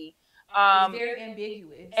urgency. It's very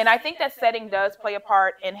ambiguous. And I think that setting does play a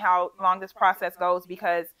part in how long this process goes,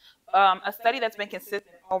 because a study that's been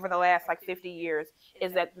consistent over the last 50 years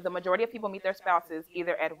is that the majority of people meet their spouses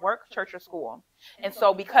either at work, church, or school. And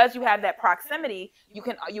so because you have that proximity,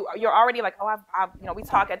 you're already like, we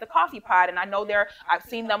talk at the coffee pot, and I know I've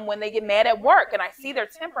seen them when they get mad at work, and I see their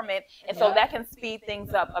temperament, and so that can speed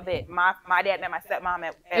things up a bit. My dad met my stepmom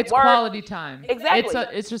at it's work. Quality time. Exactly.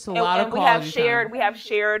 It's just a lot of and quality time. We have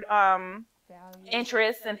shared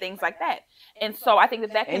interests and things like that. And so I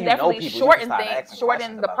think that can definitely shorten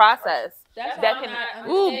the process. That's that can.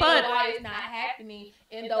 But why it's not happening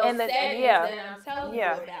in those settings that I'm telling you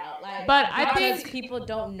about. Like, but I because think people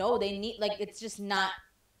don't know they need. Like, it's just not.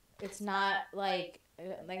 It's not like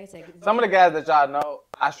I said. Some of the guys that y'all know,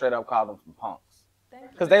 I straight up called them punks.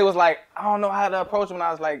 Because they was like, I don't know how to approach them. And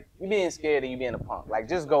I was like, you being scared and you being a punk. Like,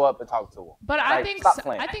 just go up and talk to them. But like,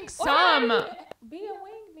 I think some. Be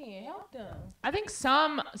a wingman. Help them. I think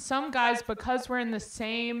some guys, because we're in the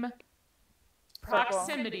same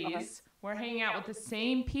proximities, we're hanging out with the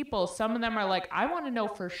same people. Some of them are like, I want to know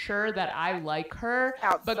for sure that I like her,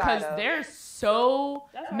 because there's so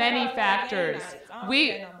many factors.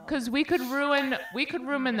 Because we could ruin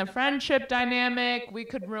the friendship dynamic. We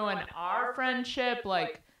could ruin our friendship.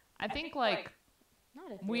 Like, I think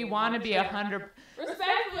we want to be 100.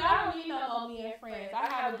 Respectfully, I don't need no more men friends.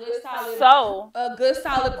 I have a good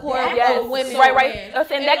solid core of women. Right.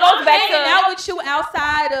 And that goes back to out with you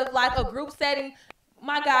outside of like a group setting.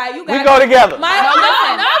 My guy, you got. We go together.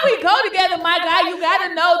 We go together. My guy, you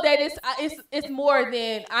gotta know that it's more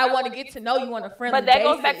than I want to get to know you on a friendly basis. But that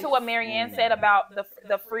goes back to what Maryann said about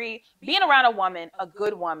the free being around a woman, a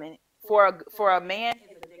good woman for a man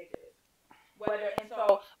is addictive. And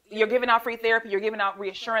so you're giving out free therapy, you're giving out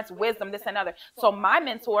reassurance, wisdom, this and other. So my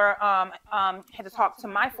mentor had to talk to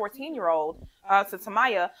my 14-year-old, to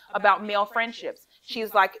Tamaya, about male friendships.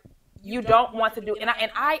 She's like, you don't want to do, and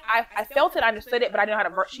I felt it, I understood it, but I didn't know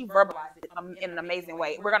how to. She verbalized it in an amazing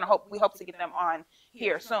way. We hope to get them on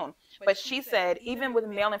here soon. But she said, even with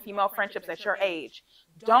male and female friendships at your age,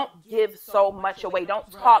 don't give so much away.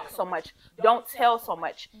 Don't talk so much. Don't tell so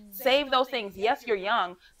much. Save those things. Yes, you're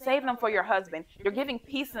young. Save them for your husband. You're giving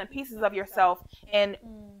pieces and pieces of yourself and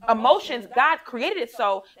emotions. God created it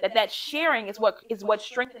so that sharing is what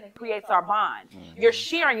strengthens and creates our bond. You're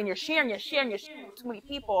sharing and you're sharing with too many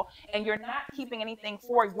people, and you're not keeping anything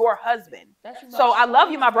for your husband. So I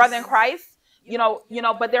love you, my brother in Christ.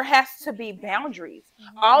 But there has to be boundaries.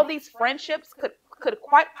 All these friendships could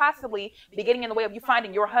quite possibly be getting in the way of you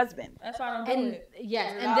finding your husband. That's why I don't do it.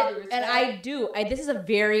 Yes, and I do. This is a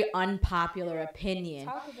very unpopular opinion,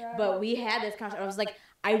 but we had this conversation. I was like,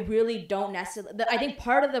 I really don't necessarily. I think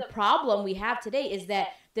part of the problem we have today is that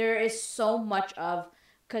there is so much of.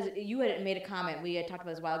 Because you had made a comment, we had talked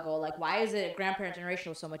about this a while ago, like, why is it grandparent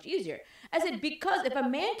generation was so much easier? I said, because if a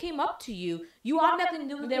man came up to you, you automatically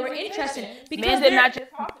knew they were interested. Because men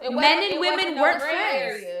and women weren't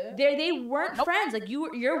friends. They weren't friends. Like,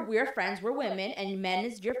 we're friends, we're women, and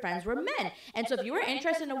your friends were men. And so if you were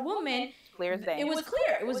interested in a woman, clear as day. It was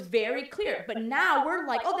clear. It was very clear. But now we're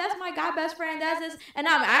like, oh, that's my guy best friend, that's this. And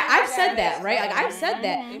I've said that, right? Like, I've said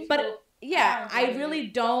that. But... yeah, I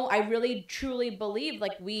really truly believe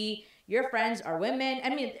like we your friends are women. I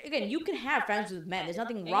mean, again, you can have friends with men. There's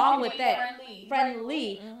nothing wrong with that.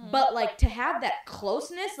 Friendly. But like to have that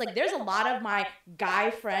closeness, like there's a lot of my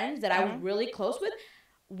guy friends that I was really close with.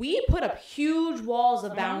 We put up huge walls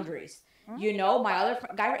of boundaries. You know, my other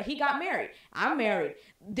guy, he got married. I'm married.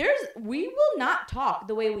 We will not talk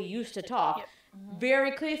the way we used to talk.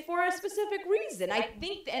 Very clear for a specific reason. I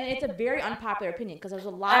think, and it's a very unpopular opinion because there's a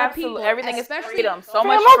lot of people. Everything is especially freedom. So I'm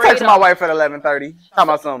much gonna text freedom. my wife at 11:30. Talking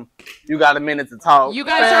about something. You got a minute to talk. You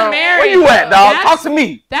guys are married. Where you at, dog? That's- Talk to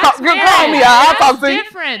me. That's marriage. Call me. I'll talk to That's you.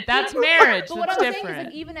 different. That's marriage. But what It's I'm saying different. is,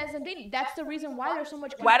 like, even as in dating, that's the reason why there's so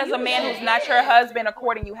much confusion. Why does a man who's not your husband,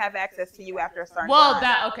 according you, have access to you after a certain Well,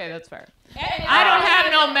 time? okay, that's fair. I don't have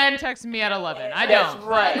no men texting me at 11. I That's don't.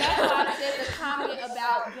 right. That's why I said the comment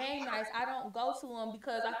about game nights. I don't go to them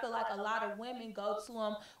because I feel like a lot of women go to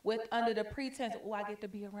them with under the pretense, oh, I get to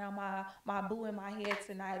be around my boo in my head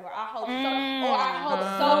tonight, or I hope so, or I hope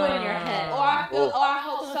so in your head, or I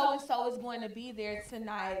hope so and so is going to be there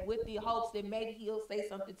tonight with the hopes that maybe he'll say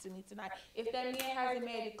something to me tonight. If that man hasn't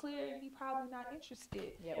made it clear, he probably not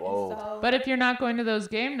interested. Yep. And Whoa. so, But if you're not going to those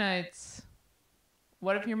game nights,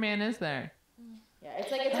 what if your man is there? Yeah,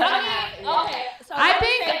 it's like it's okay, so I let me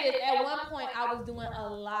think- say this. At one point I was doing a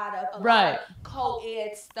lot of Right.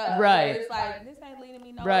 co-ed stuff. Right. It's like, this ain't leading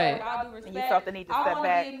me nowhere. Right. With all due respect, And you felt the need to I step want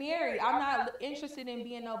back. to get married. I'm not interested in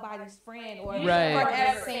being nobody's friend or Right. the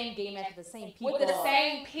forever same game match with the same people. with the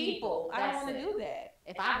same people. I don't That's want to it. do that.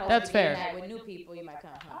 If I host That's a game fair. night with new people, you might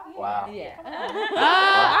come. Huh? Oh, yeah. Wow. Yeah.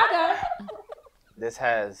 Ah, I go. This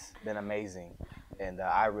has been amazing, and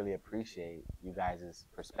I really appreciate you guys'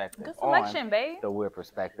 perspective Good selection, on babe. the weird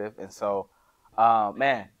perspective. And so,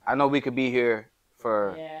 man, I know we could be here for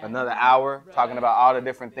another hour talking about all the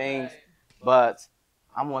different things, but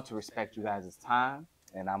I want to respect you guys' time,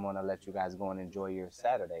 and I'm going to let you guys go and enjoy your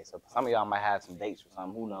Saturday. So some of y'all might have some dates or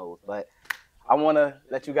something, who knows, but I want to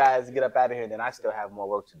let you guys get up out of here, then I still have more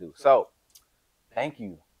work to do. So thank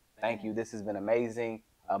you. Thank you. This has been amazing.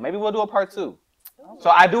 Maybe we'll do a part 2.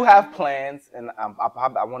 So I do have plans, and I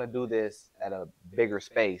want to do this at a bigger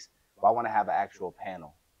space. But I want to have an actual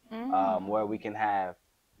panel where we can have,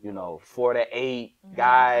 4 to 8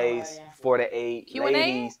 guys, 4 to 8 Q&A?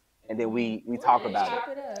 ladies, and then we talk about Chop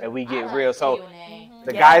it it up. and we get real. So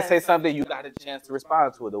the Yes. guys say something, you got a chance to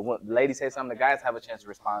respond to it. The ladies say something, the guys have a chance to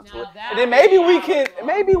respond to Now it. that And then maybe we can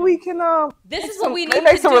This is what we need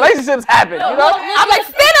make to some do. relationships happen. I'm like,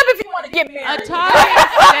 stand up if you want to get a married. talking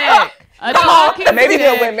stick. A talking Maybe stick.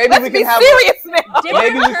 they'll win. Maybe Let's we be can have. serious now.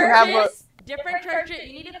 Maybe we can have a. Different churches.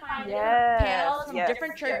 You need to find Yes, different panels from yes,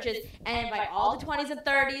 different churches and invite all the 20s and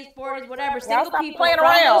 30s, 40s, whatever, Y'all single stop people playing from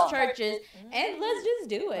around. those churches, and let's just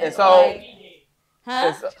do it. And so-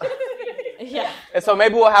 huh? And Yeah. so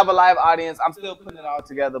maybe we'll have a live audience. I'm still putting it all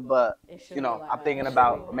together, but It should be live I'm thinking audience.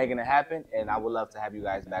 about making it happen, and I would love to have you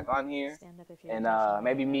guys back on here. Stand up if you're And intentional.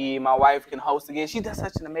 maybe me and my wife can host again. She does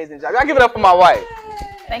such an amazing job. Y'all give it up for my wife.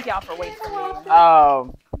 Thank y'all for waiting for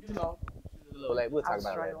me. She's a little late. We'll I talk was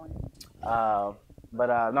about it later. struggling.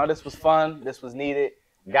 But no, this was fun. This was needed.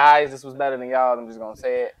 Guys, this was better than y'all. I'm just going to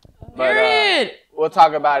say it. But Period. we'll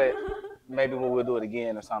talk about it. Maybe we'll do it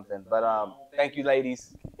again or something. But thank you,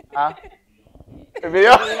 ladies. Huh? The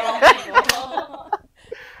video?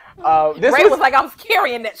 This Ray was like, I was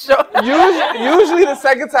carrying that show. usually the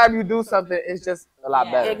second time you do something, it's just a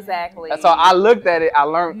lot better. Exactly. And so I looked at it. I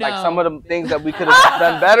learned like No. some of the things that we could have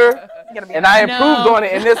done better, and I improved No. on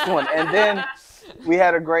it in this one. And then we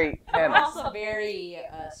had a great I'm panel. also very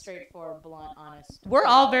straightforward, blunt, honest. We're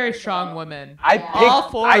all very strong women. I All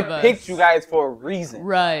picked, 4 I of us. picked you guys for a reason.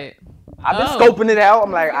 Right. I've been Oh. scoping it out.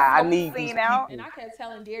 I'm like, I need these Seen out. people. And I kept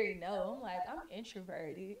telling Darry no. I'm like, I'm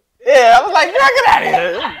introverted. Yeah, I was like, girl, get out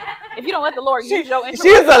of here. If you don't let the Lord use your She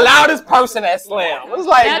is the loudest person at Slam. It was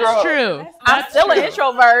like, That's girl. true. I'm That's still an true.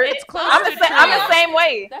 introvert. It's close I'm to the same. I'm true. the same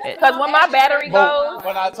way. That's Because when my battery But goes,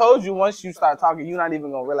 when I told you, once you start talking, you're not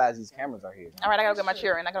even gonna realize these cameras are here. all right, I gotta get my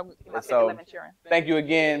cheering. I gotta get my So- 50-11 cheering. Thank you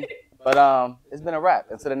again. But it's been a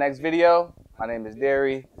wrap. Until the next video, my name is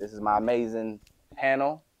Darry. This is my amazing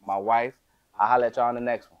panel, my wife. I'll holler at y'all on the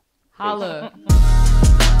next one. Holla.